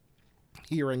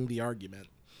hearing the argument,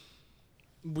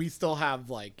 we still have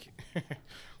like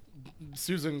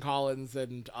Susan Collins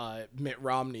and Mitt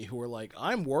Romney who are like,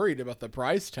 I'm worried about the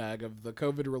price tag of the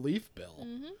COVID relief bill.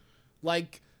 Mm-hmm.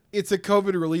 Like, it's a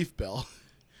COVID relief bill.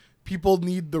 People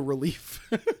need the relief.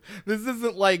 This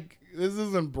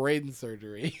isn't brain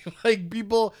surgery. Like,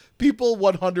 people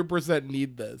 100%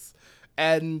 need this.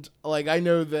 And like, I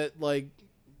know that, like,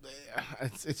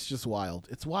 it's just wild.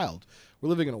 It's wild. We're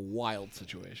living in a wild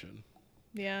situation.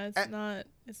 Yeah,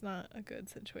 it's not a good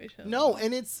situation. No,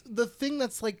 and it's the thing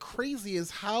that's like crazy is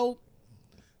how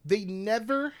they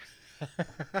never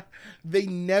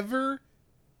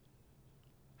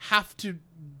have to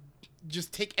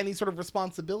just take any sort of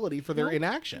responsibility for their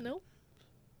inaction. Nope.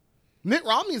 Mitt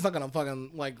Romney's not gonna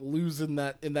fucking like lose in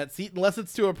that seat unless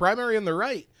it's to a primary on the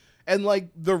right. And like,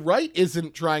 the right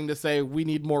isn't trying to say we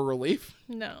need more relief.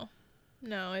 No,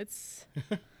 it's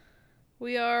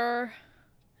we are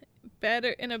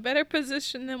in a better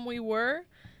position than we were,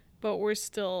 but we're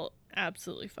still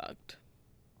absolutely fucked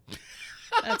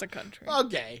as a country.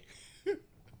 Okay.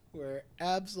 We're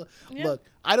absolutely... Look,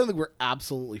 I don't think we're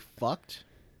absolutely fucked.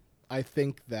 I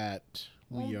think that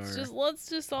we are... Let's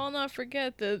just all not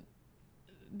forget that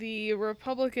the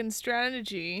Republican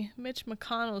strategy, Mitch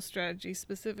McConnell's strategy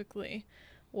specifically,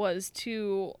 was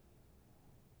to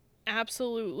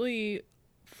absolutely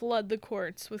flood the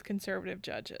courts with conservative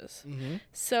judges. Mm-hmm.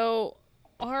 So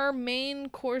our main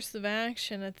course of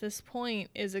action at this point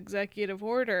is executive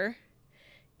order,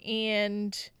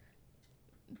 and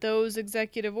those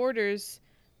executive orders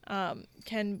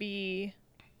can be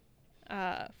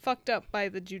fucked up by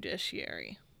the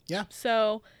judiciary. Yeah.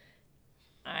 So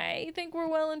I think we're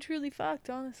well and truly fucked,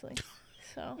 honestly.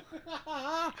 So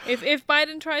if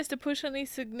Biden tries to push any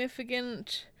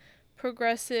significant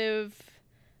progressive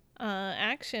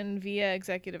action via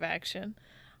executive action,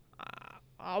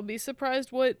 I'll be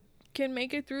surprised what can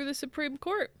make it through the Supreme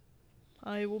Court.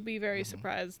 I will be very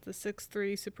surprised. The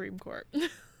 6-3 Supreme Court.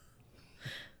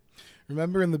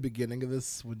 Remember in the beginning of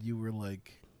this when you were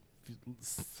like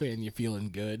saying you're feeling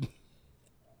good?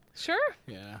 Sure.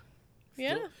 Yeah.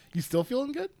 Yeah. You still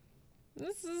feeling good?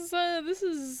 This is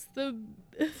the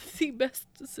best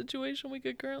situation we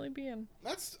could currently be in.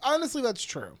 That's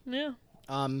true. Yeah.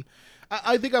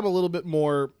 I think I'm a little bit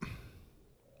more...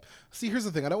 See, here's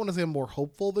the thing. I don't want to say I'm more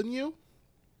hopeful than you.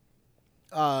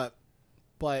 But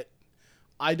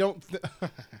I don't...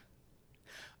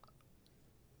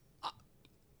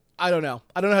 I don't know.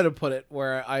 I don't know how to put it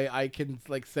where I can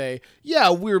like say,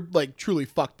 yeah, we're like truly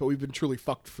fucked, but we've been truly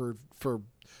fucked for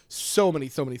so many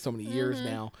years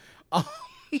now.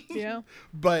 Yeah.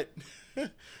 But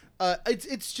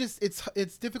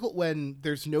it's difficult when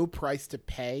there's no price to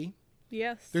pay.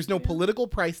 Yes. There's no political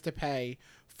price to pay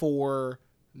for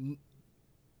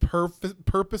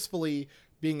purposefully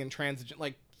being intransigent,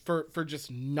 like for just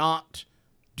not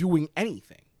doing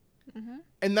anything. Mm-hmm.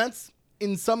 And that's,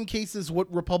 in some cases,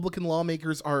 what Republican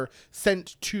lawmakers are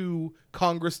sent to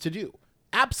Congress to do.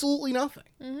 Absolutely nothing.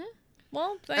 Mm-hmm.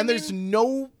 Well, there's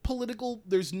no political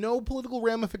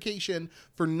ramification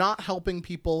for not helping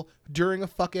people during a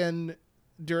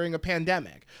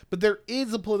pandemic. But there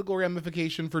is a political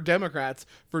ramification for Democrats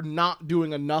for not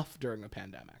doing enough during a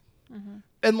pandemic. Mm-hmm.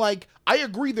 And like, I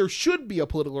agree there should be a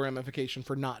political ramification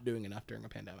for not doing enough during a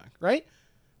pandemic, right?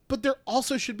 But there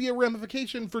also should be a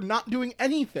ramification for not doing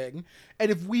anything.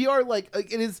 And if we are like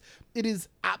it is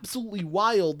absolutely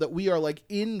wild that we are like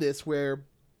in this where,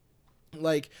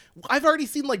 like, I've already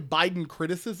seen like Biden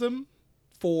criticism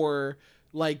for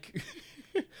like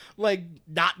like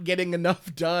not getting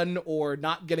enough done or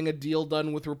not getting a deal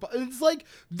done with it's like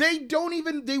they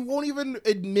won't even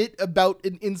admit about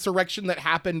an insurrection that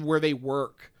happened where they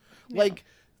work. Yeah. Like,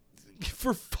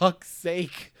 for fuck's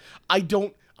sake, I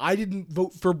didn't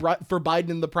vote for Biden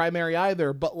in the primary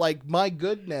either, but like, my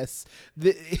goodness,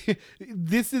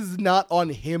 this is not on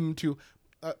him to,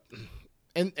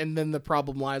 and then the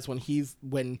problem lies when he's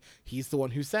the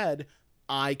one who said,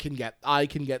 I can get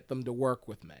them to work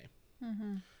with me.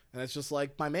 Mm-hmm. And it's just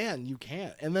like, my man, you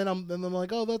can't. And then I'm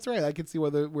like, oh, that's right. I can see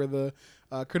where the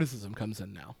criticism comes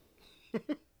in now.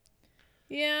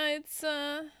 Yeah, it's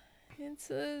a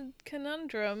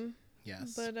conundrum.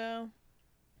 Yes. But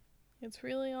it's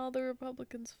really all the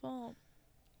Republicans' fault.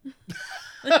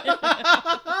 You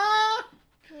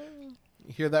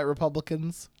hear that,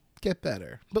 Republicans? get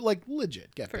better. But like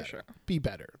legit, get For better. sure. Be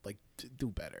better. Like do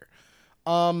better.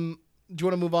 Do you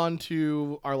want to move on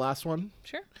to our last one?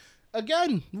 Sure.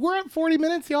 Again, we're at 40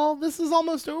 minutes, y'all. This is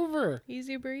almost over.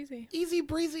 Easy breezy. Easy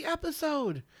breezy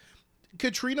episode.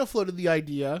 Katrina floated the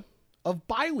idea of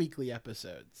bi-weekly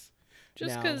episodes.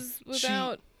 Just Now, because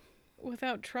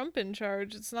without Trump in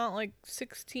charge, it's not like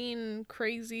 16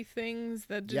 crazy things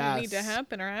that didn't need to Yes.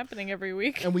 happen are happening every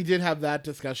week. And we did have that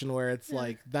discussion where it's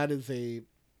like that is a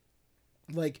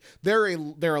like there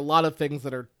are a lot of things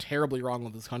that are terribly wrong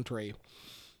with this country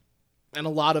and a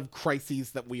lot of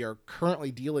crises that we are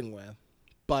currently dealing with,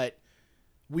 but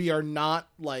we are not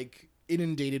like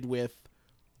inundated with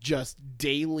just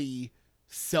daily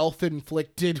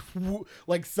self-inflicted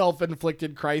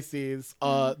crises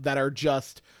that are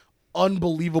just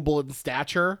unbelievable in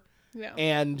stature Yeah.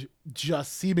 and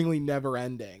just seemingly never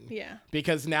ending. Yeah.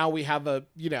 Because now we have a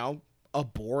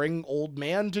boring old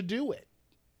man to do it.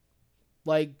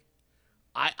 Like,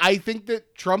 I think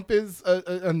that Trump is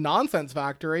a nonsense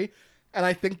factory, and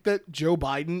I think that Joe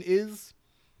Biden is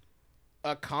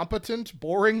a competent,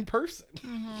 boring person.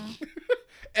 Mm-hmm.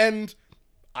 And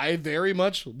I very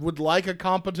much would like a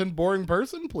competent, boring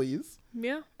person, please.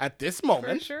 Yeah. At this For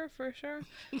moment. sure.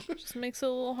 Just makes it a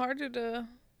little harder to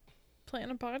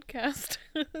plan a podcast.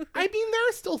 I mean, there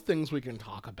are still things we can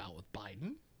talk about with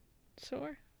Biden.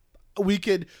 Sure. We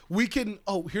can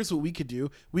here's what we could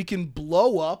do. We can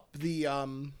blow up the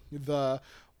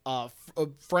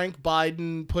Frank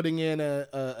Biden putting in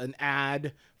an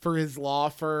ad for his law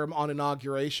firm on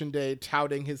Inauguration Day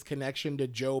touting his connection to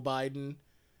Joe Biden,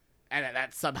 and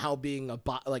that somehow being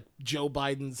like Joe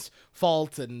Biden's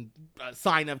fault and a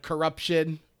sign of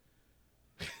corruption.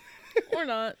 Or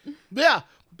not. Yeah.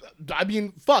 I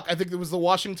mean, fuck. I think it was the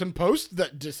Washington Post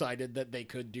that decided that they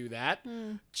could do that.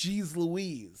 Jeez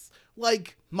Louise.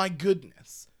 Like, my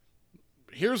goodness.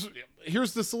 Here's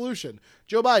the solution.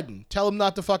 Joe Biden, tell him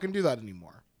not to fucking do that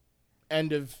anymore.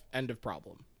 End of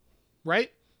problem.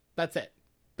 Right? That's it.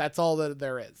 That's all that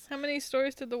there is. How many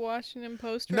stories did the Washington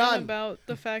Post None. run about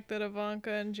the fact that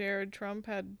Ivanka and Jared Trump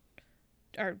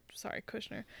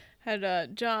Kushner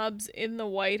had jobs in the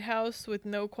White House with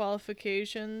no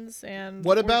qualifications and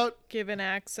What were about given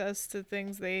access to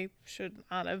things they should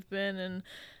not have been, and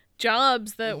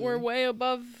jobs that were way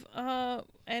above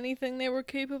anything they were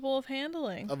capable of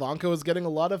handling. Ivanka was getting a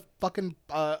lot of fucking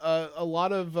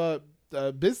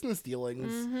business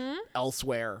dealings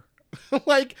elsewhere.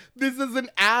 Like, this is an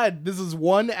ad. This is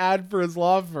one ad for his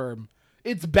law firm.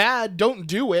 It's bad. Don't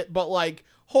do it. But like,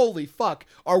 holy fuck.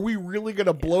 Are we really going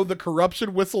to blow the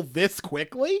corruption whistle this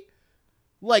quickly?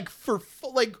 Like,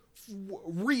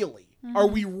 really? Are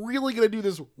we really going to do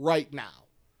this right now?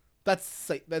 That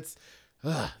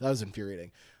was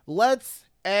infuriating. Let's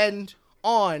end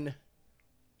on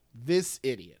this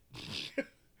idiot.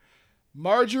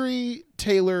 Marjorie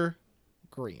Taylor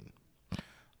Greene.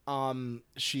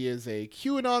 She is a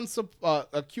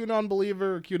QAnon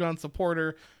believer, a QAnon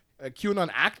supporter, a QAnon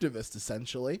activist,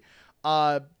 essentially.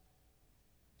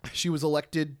 She was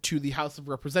elected to the House of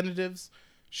Representatives.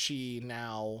 She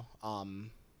now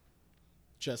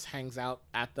just hangs out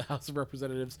at the House of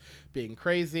Representatives being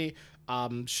crazy.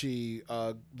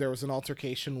 There was an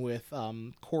altercation with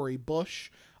Cori Bush,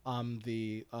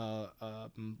 the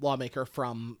lawmaker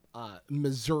from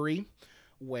Missouri,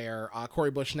 where Cori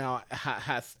Bush now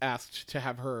has asked to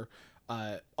have her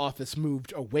office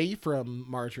moved away from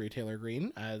Marjorie Taylor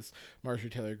Greene, as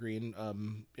Marjorie Taylor Greene,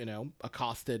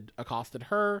 accosted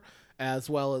her, as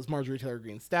well as Marjorie Taylor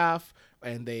Greene's staff,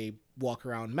 and they walk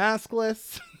around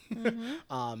maskless.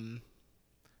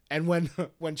 And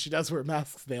when she does wear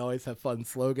masks, they always have fun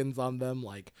slogans on them,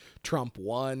 like Trump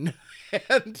won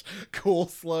and cool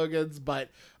slogans.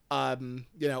 But in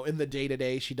the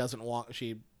day-to-day, she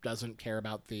doesn't care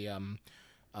about the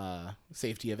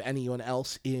safety of anyone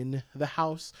else in the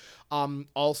house.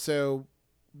 Also,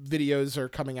 videos are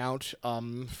coming out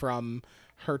from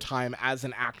her time as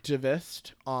an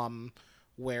activist,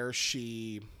 where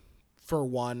she, for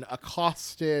one,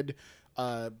 accosted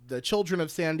the children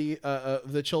of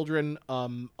the children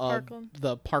of Parkland.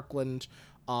 the Parkland,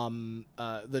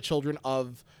 the children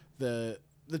of the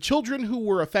children who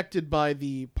were affected by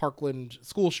the Parkland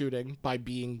school shooting by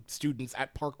being students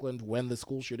at Parkland when the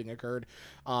school shooting occurred.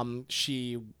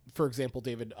 She, for example,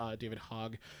 David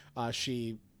Hogg,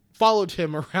 she followed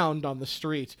him around on the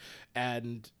street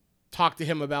and talked to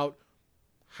him about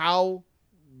how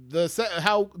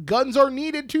guns are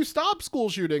needed to stop school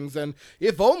shootings, and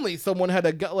if only someone had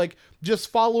a gun, like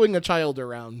just following a child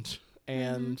around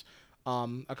and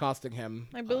accosting him.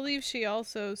 I believe she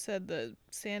also said that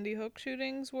Sandy Hook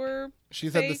shootings were She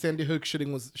said the fake? Sandy Hook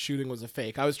shooting was a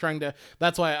fake. I was trying to.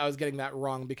 That's why I was getting that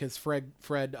wrong, because Fred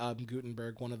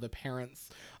Gutenberg, one of the parents,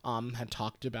 had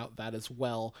talked about that as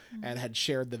well, and had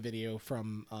shared the video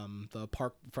from the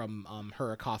park from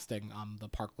her accosting the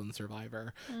Parkland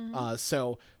survivor.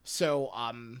 So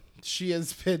she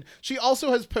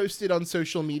also has posted on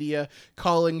social media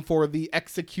calling for the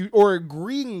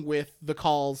agreeing with the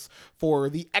calls for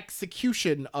the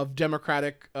execution of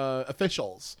Democratic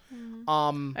officials.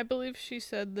 I believe she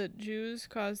said that Jews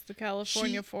caused the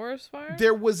California forest fire.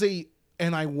 There was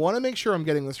and I want to make sure I'm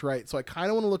getting this right, so I kind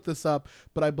of want to look this up,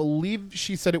 but I believe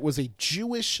she said it was a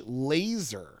Jewish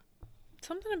laser.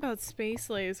 Something about space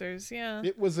lasers, yeah.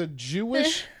 It was a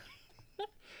Jewish,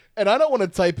 and I don't want to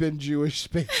type in Jewish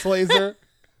space laser,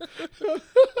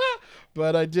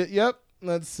 but I did. Yep.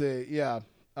 Let's see. Yeah.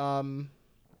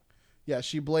 Yeah.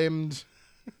 She blamed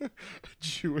a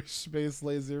Jewish space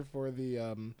laser for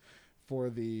the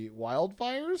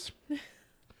wildfires.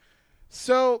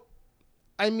 So,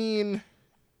 I mean,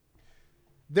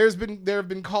 there have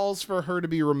been calls for her to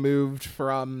be removed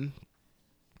from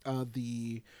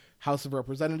the House of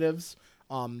Representatives.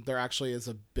 There actually is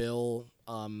a bill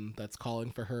that's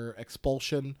calling for her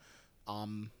expulsion.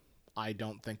 I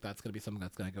don't think that's going to be something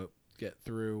that's going to get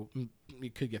through. We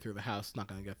could get through the House, not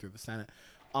going to get through the Senate.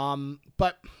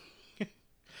 But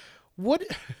what?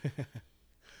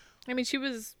 I mean, she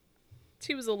was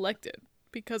elected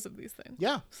because of these things.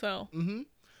 Yeah. So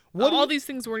All these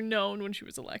things were known when she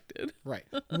was elected. Right.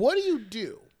 What do you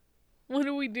do? What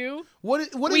do we do?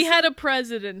 We had a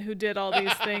president who did all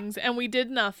these things, and we did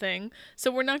nothing.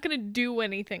 So we're not going to do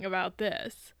anything about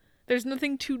this. There's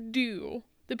nothing to do.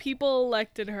 The people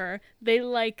elected her. They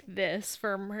like this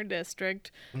from her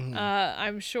district.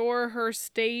 I'm sure her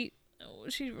state.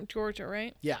 She's from Georgia,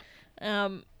 right? Yeah.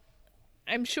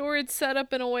 I'm sure it's set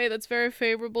up in a way that's very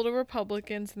favorable to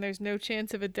Republicans, and there's no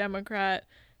chance of a Democrat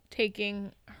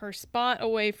taking her spot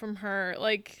away from her.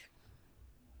 Like,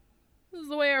 this is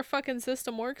the way our fucking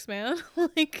system works, man.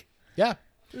 Like, yeah,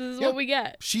 this is what we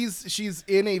get. She's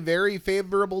in a very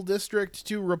favorable district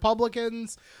to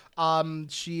Republicans.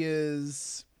 She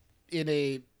is in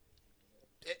a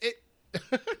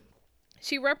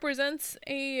She represents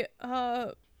a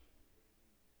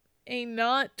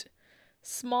not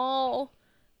small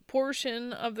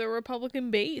portion of the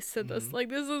Republican base at this. Like,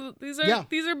 these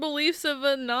are beliefs of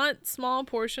a not small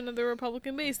portion of the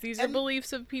Republican base. These are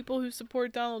beliefs of people who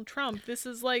support Donald Trump. This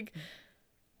is like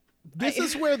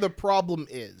is where the problem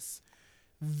is.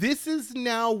 This is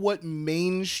now what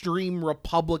mainstream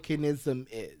Republicanism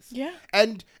is. Yeah.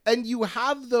 And you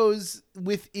have those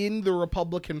within the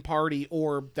Republican Party,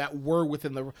 or that were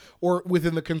within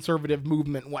the conservative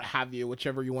movement, what have you,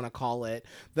 whichever you want to call it,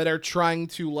 that are trying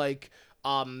to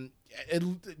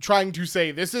trying to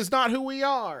say this is not who we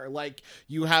are. Like,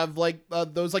 you have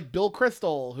those like Bill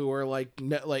Kristol, who are like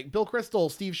Bill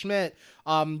Kristol, Steve Schmidt,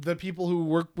 the people who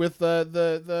work with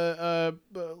the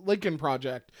Lincoln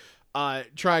Project,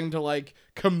 trying to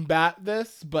combat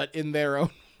this, but in their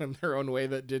own way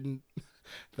that didn't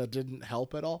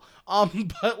help at all.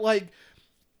 But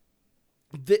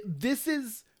this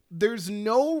is. There's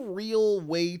no real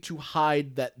way to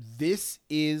hide that this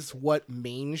is what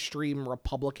mainstream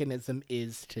Republicanism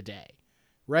is today,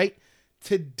 right?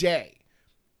 Today,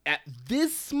 at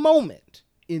this moment,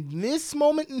 in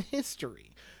history,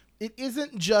 it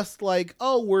isn't just like,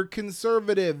 oh, we're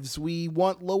conservatives, we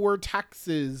want lower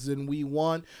taxes, and we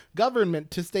want government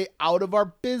to stay out of our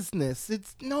business.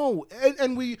 It's no,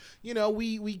 and we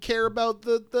care about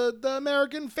the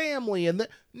American family, and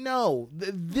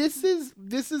this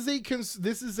is a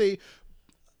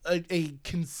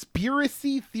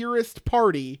conspiracy theorist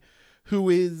party who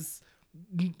is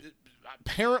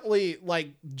apparently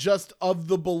just of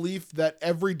the belief that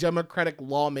every Democratic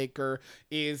lawmaker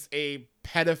is a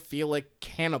pedophilic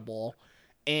cannibal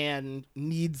and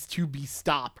needs to be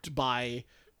stopped by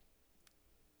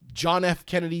John F.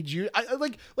 Kennedy Jr.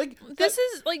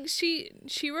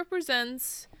 She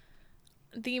represents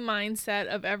the mindset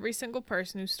of every single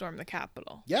person who stormed the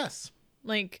Capitol. Yes.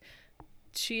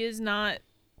 She is not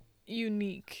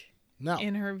unique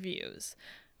in her views.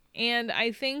 And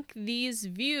I think these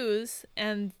views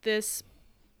and this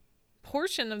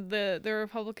portion of the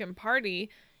Republican Party,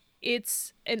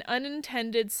 it's an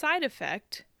unintended side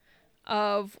effect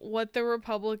of what the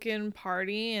Republican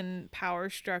Party and power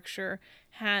structure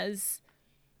has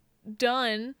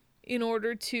done in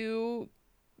order to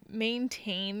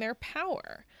maintain their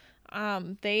power.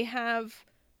 They have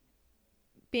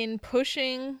been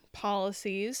pushing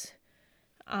policies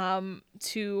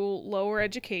to lower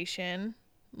education,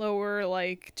 lower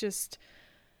just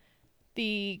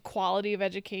the quality of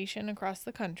education across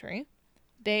the country.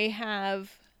 They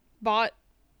have bought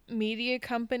media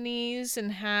companies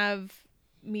and have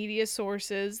media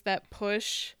sources that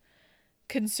push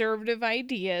conservative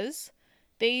ideas.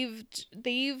 They've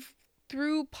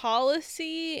through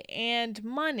policy and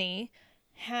money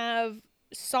have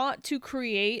sought to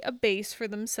create a base for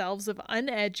themselves of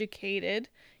uneducated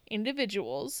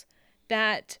individuals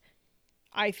that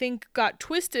I think got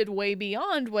twisted way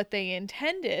beyond what they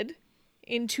intended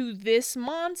into this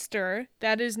monster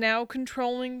that is now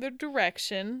controlling the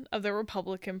direction of the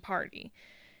Republican Party.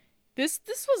 This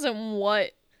wasn't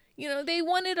what, they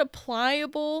wanted a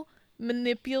pliable,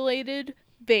 manipulated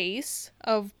base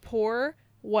of poor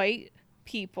white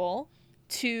people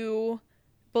to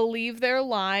believe their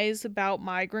lies about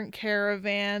migrant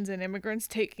caravans and immigrants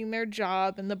taking their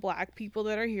job and the black people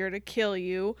that are here to kill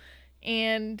you,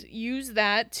 and use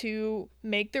that to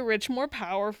make the rich more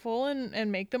powerful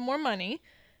and make them more money.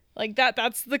 Like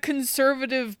that's the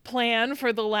conservative plan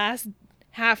for the last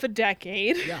half a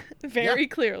decade. Yeah. Very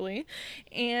clearly.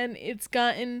 And it's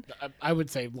gotten, I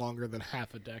would say longer than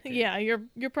half a decade. yeah,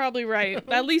 you're probably right.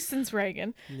 At least since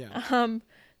Reagan. Yeah.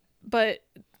 But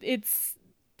it's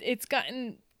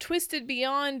gotten twisted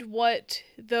beyond what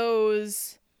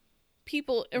those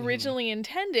people originally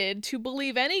intended to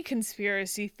believe any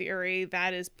conspiracy theory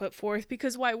that is put forth,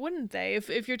 because why wouldn't they?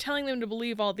 If you're telling them to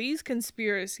believe all these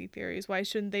conspiracy theories, why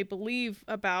shouldn't they believe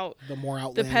about The more the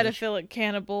outlandish. pedophilic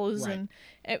cannibals Right.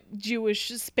 and Jewish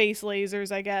space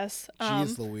lasers, I guess?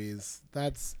 Jeez Louise.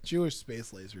 That's Jewish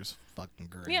space lasers fucking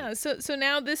great. Yeah, so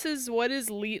now this is what is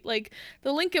like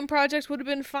the Lincoln Project would have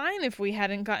been fine if we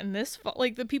hadn't gotten this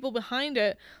like the people behind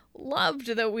it loved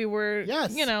that we were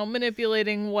Yes.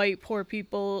 manipulating white poor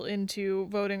people into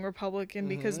voting Republican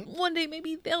because one day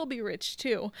maybe they'll be rich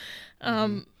too.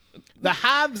 The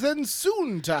haves and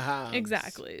soon to have.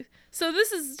 Exactly. So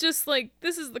this is just like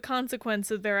this is the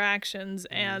consequence of their actions,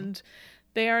 and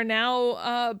they are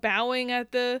now bowing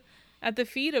at the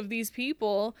feet of these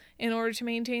people in order to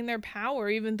maintain their power,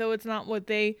 even though it's not what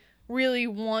they really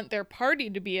want their party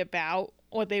to be about.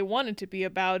 What they want it to be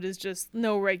about is just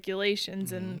no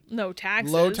regulations and no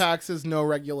taxes. Low taxes, no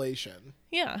regulation.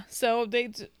 Yeah. So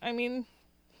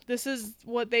this is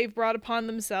what they've brought upon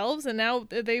themselves, and now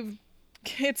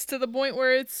it's to the point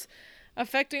where it's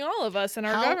affecting all of us in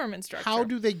our government structure. How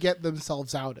do they get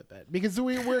themselves out of it? Because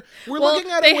we're well,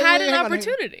 looking at they it. had an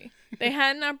opportunity. They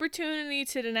had an opportunity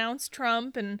to denounce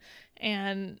Trump and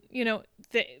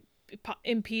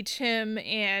impeach him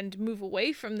and move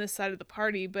away from this side of the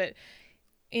party, but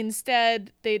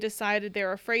instead they decided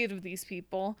they're afraid of these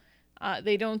people.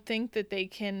 They don't think that they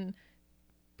can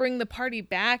bring the party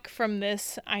back from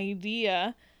this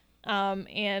idea,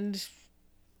 and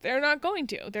they're not going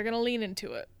to. They're going to lean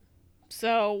into it.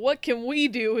 So what can we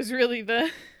do is really the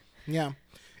Yeah.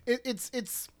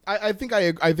 I think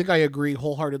I agree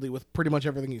wholeheartedly with pretty much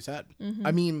everything you said.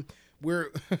 I mean,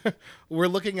 we're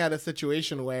looking at a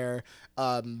situation where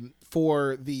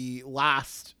for the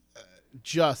last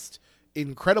just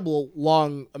incredible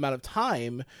long amount of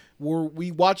time where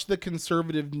we watch the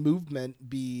conservative movement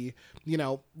be,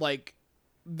 like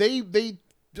they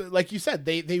like you said,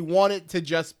 they want it to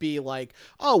just be like,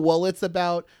 oh, well, it's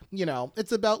about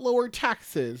lower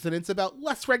taxes and it's about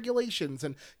less regulations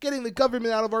and getting the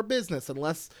government out of our business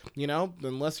unless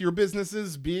your business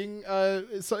is being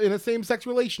in a same-sex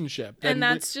relationship. And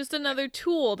that's just another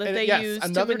tool that they use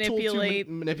to manipulate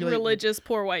religious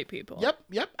poor white people.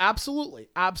 Yep, absolutely.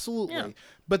 Yeah.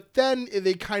 But then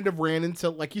they kind of ran into,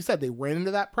 like you said,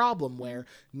 that problem where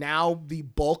now the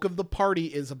bulk of the party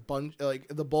is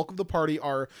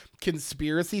are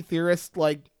conspiracy theorists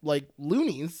like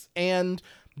loonies, and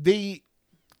they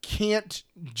can't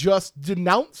just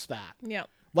denounce that. Yeah.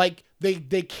 Like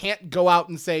they can't go out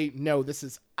and say, no, this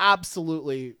is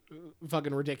absolutely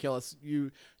fucking ridiculous.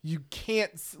 You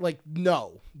can't,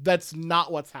 no, that's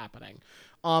not what's happening.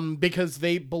 Because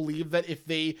they believe that if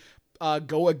they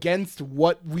go against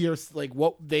what we are,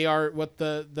 what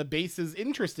the base is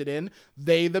interested in,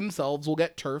 they themselves will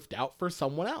get turfed out for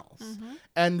someone else.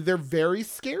 And they're very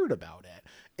scared about it.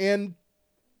 And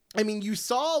I mean, you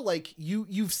saw,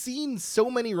 you've seen so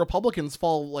many Republicans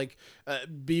fall,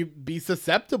 be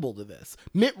susceptible to this.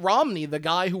 Mitt Romney, the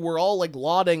guy who we're all,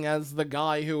 lauding as the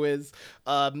guy who is,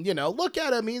 look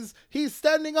at him, he's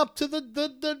standing up to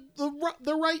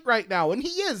the right now. And he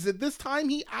is. At this time,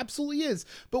 he absolutely is.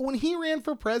 But when he ran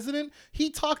for president, he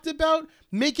talked about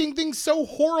making things so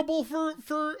horrible for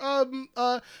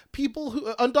people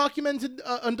who,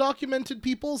 undocumented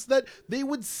peoples, that they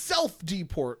would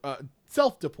self-deport.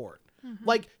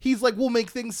 He's like, we'll make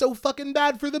things so fucking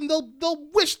bad for them, they'll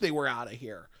wish they were out of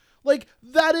here. Like,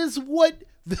 that is what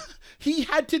he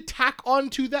had to tack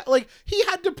onto that. Like, he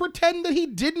had to pretend that he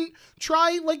didn't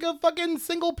try, like, a fucking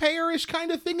single payer-ish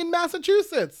kind of thing in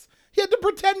Massachusetts. He had to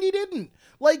pretend he didn't.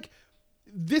 Like,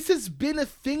 this has been a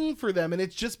thing for them, and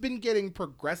it's just been getting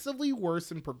progressively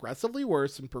worse and progressively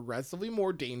worse and progressively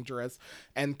more dangerous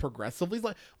and progressively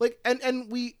and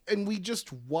we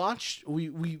just watched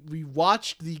we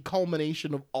watched the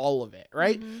culmination of all of it,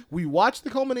 right? Mm-hmm. We watched the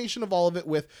culmination of all of it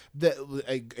with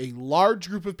a large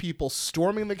group of people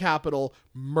storming the Capitol,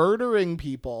 murdering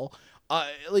people,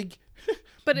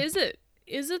 but is it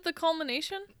the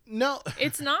culmination? No,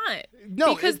 it's not.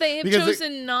 No, because they have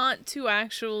chosen not to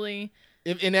actually.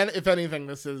 If anything,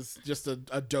 this is just a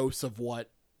dose of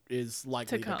what is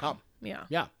likely to come.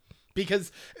 Yeah.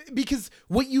 Because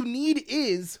what you need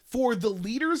is for the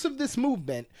leaders of this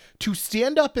movement to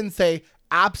stand up and say,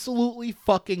 absolutely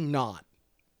fucking not.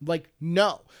 Like,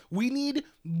 no. We need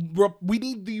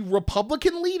the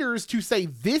Republican leaders to say,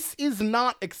 this is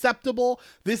not acceptable.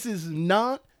 This is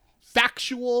not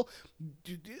factual.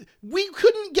 We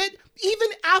couldn't get, even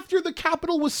after the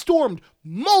Capitol was stormed,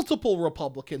 multiple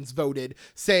Republicans voted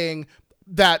saying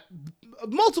that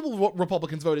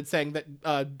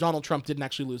Donald Trump didn't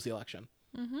actually lose the election.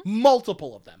 Mm-hmm.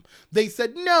 Multiple of them. They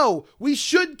said, no, we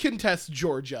should contest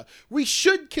Georgia. We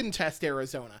should contest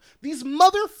Arizona. These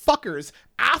motherfuckers,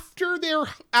 after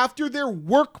their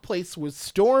workplace was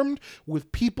stormed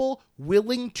with people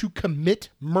willing to commit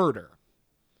murder,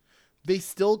 they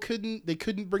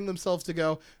couldn't bring themselves to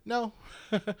go, no,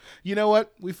 you know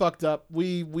what? We fucked up.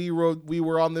 We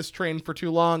were on this train for too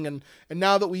long. And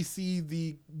now that we see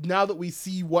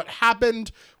what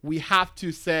happened, we have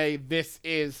to say this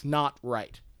is not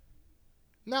right.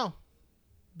 No,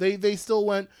 they still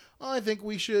went, oh, I think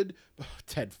we should. Oh,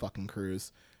 Ted fucking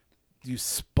Cruz, you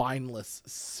spineless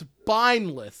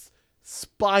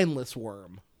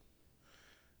worm.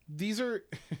 These are,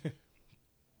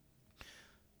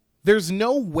 there's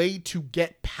no way to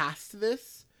get past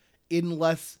this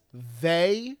unless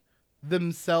they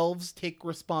themselves take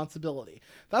responsibility.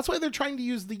 That's why they're trying to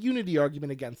use the unity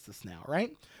argument against us now,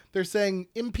 right? They're saying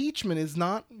impeachment is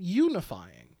not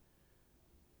unifying.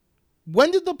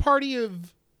 When did the party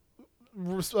of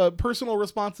personal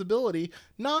responsibility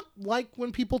not like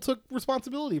when people took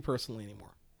responsibility personally anymore?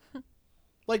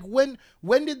 Like, when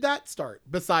did that start?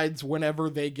 Besides whenever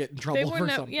they get in trouble for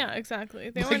something. Yeah, exactly.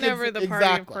 They were never the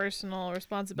party of personal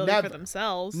responsibility for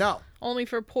themselves. No. Only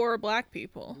for poor black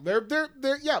people. They're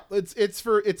it's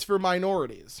for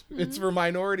minorities. Mm-hmm. It's for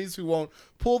minorities who won't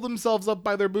pull themselves up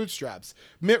by their bootstraps.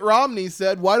 Mitt Romney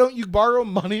said, why don't you borrow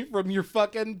money from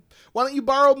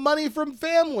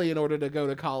family in order to go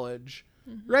to college?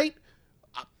 Mm-hmm. Right?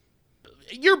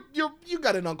 You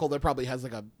got an uncle that probably has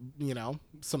like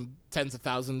some tens of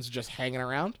thousands just hanging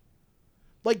around.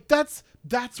 Like, that's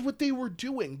what they were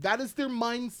doing. That is their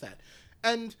mindset.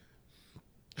 And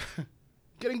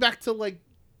getting back to like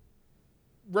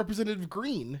Representative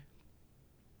Green,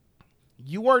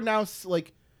 you are now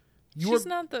like she's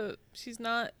not the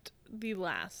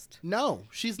last. No,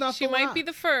 she's not. She might be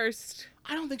the first.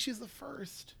 I don't think she's the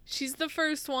first. She's the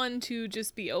first one to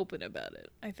just be open about it,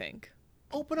 I think.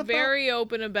 Very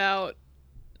open about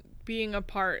being a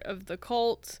part of the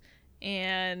cult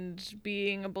and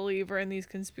being a believer in these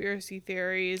conspiracy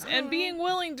theories and being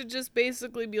willing to just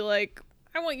basically be like,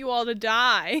 I want you all to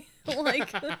die.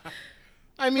 Like,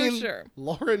 I mean, for sure.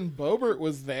 Lauren Boebert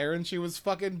was there and she was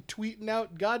fucking tweeting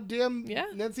out goddamn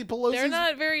Nancy Pelosi. They're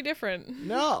not very different.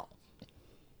 No.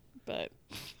 But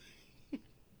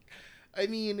I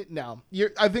mean, no.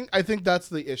 I think that's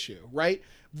the issue, right?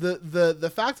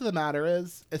 The fact of the matter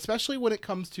is, especially when it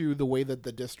comes to the way that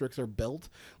the districts are built,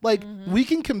 like, we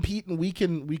can compete and we're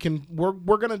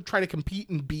going to try to compete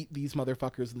and beat these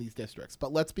motherfuckers in these districts.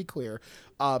 But let's be clear.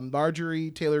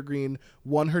 Marjorie Taylor Greene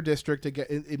won her district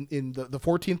in the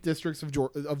 14th districts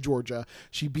of Georgia.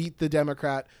 She beat the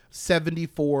Democrat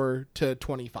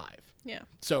 74-25. Yeah.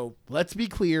 So let's be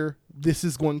clear. This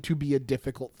is going to be a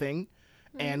difficult thing.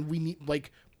 And we need,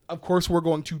 like, of course, we're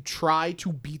going to try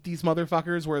to beat these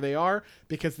motherfuckers where they are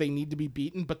because they need to be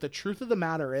beaten. But the truth of the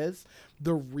matter is,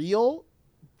 the real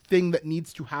thing that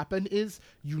needs to happen is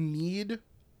you need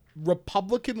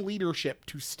Republican leadership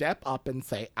to step up and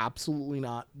say, absolutely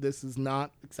not. This is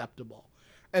not acceptable.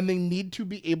 And they need to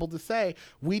be able to say,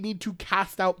 we need to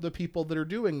cast out the people that are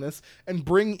doing this and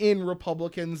bring in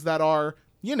Republicans that are,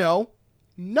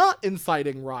 not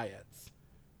inciting riots.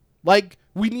 Like,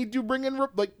 we need to bring in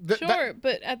Sure,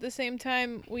 but at the same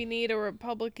time, we need a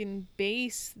Republican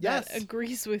base that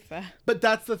agrees with that. But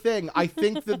that's the thing. I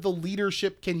think that the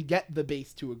leadership can get the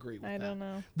base to agree with that. I don't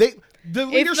know. The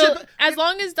leadership... as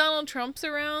long as Donald Trump's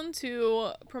around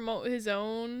to promote his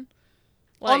own...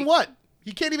 on what?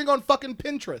 He can't even go on fucking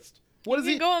Pinterest. What is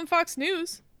he? He can go on Fox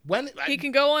News. He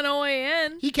can go on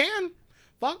OAN. He can.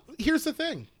 Here's the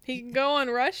thing. He can go on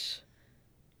Rush.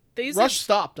 Rush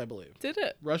stopped, I believe. Did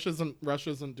it? Rush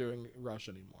isn't doing Rush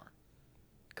anymore.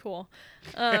 Cool.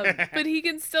 But he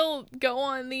can still go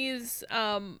on these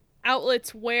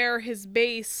outlets where his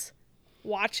base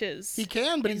watches. He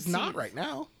can, but he's not right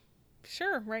now.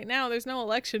 Sure, right now there's no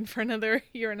election for another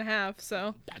year and a half,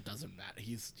 so that doesn't matter.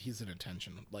 He's an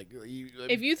attention. Like,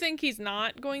 if you think he's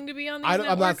not going to be on these I'm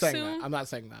not networks saying soon, that. I'm not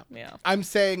saying that. Yeah. I'm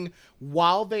saying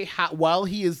while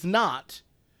he is not,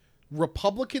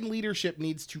 Republican leadership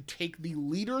needs to take the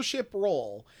leadership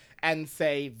role and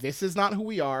say, this is not who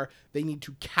we are. They need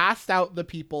to cast out the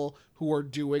people who are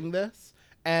doing this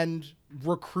and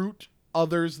recruit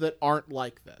others that aren't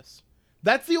like this.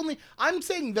 That's the only... I'm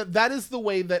saying that is the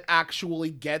way that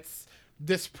actually gets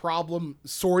this problem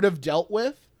sort of dealt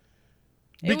with.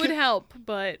 It would help,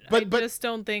 but I just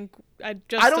don't think... I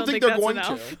don't think they're going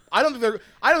to. I don't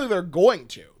think they're going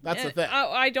to. That's the thing.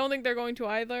 I don't think they're going to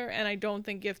either, and I don't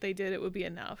think if they did, it would be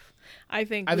enough. I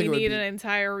think we need an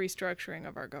entire restructuring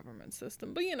of our government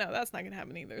system. But, that's not going to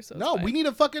happen either. So no, we need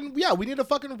a fucking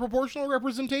proportional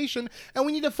representation, and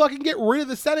we need to fucking get rid of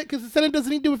the Senate because the Senate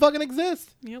doesn't need to fucking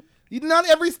exist. Yep.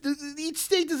 Each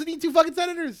state doesn't need 2 fucking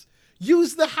senators.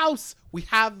 Use the House. We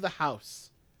have the House.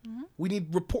 Mm-hmm.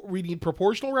 We need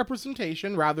proportional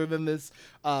representation rather than this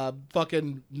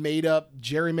fucking made up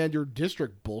gerrymandered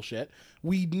district bullshit.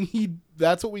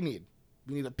 That's what we need.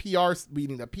 We need a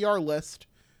PR list,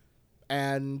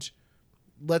 and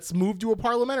let's move to a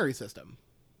parliamentary system.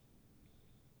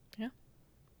 Yeah.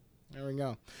 There we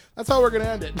go. That's how we're gonna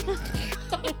end it.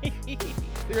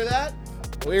 Hear that?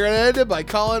 We're gonna end it by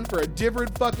calling for a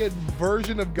different fucking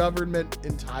version of government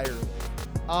entirely.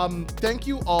 Thank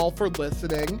you all for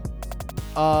listening.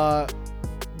 My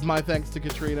thanks to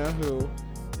Katrina, who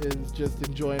is just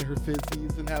enjoying her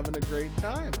fizzies and having a great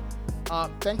time.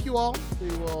 Thank you all. We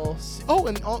will see. Oh,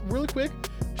 and really quick,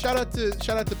 shout out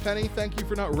to Penny. Thank you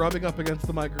for not rubbing up against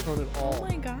the microphone at all. Oh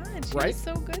my god, she was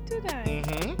so good today.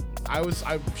 Mm-hmm.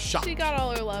 I'm shocked. She got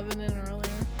all her loving in earlier.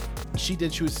 She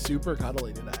did. She was super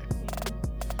cuddly today. Yeah.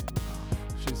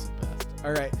 She's the best.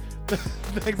 All right.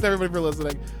 Thanks everybody for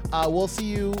listening. We'll see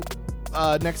you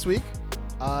next week.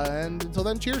 And until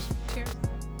then, cheers. Cheers.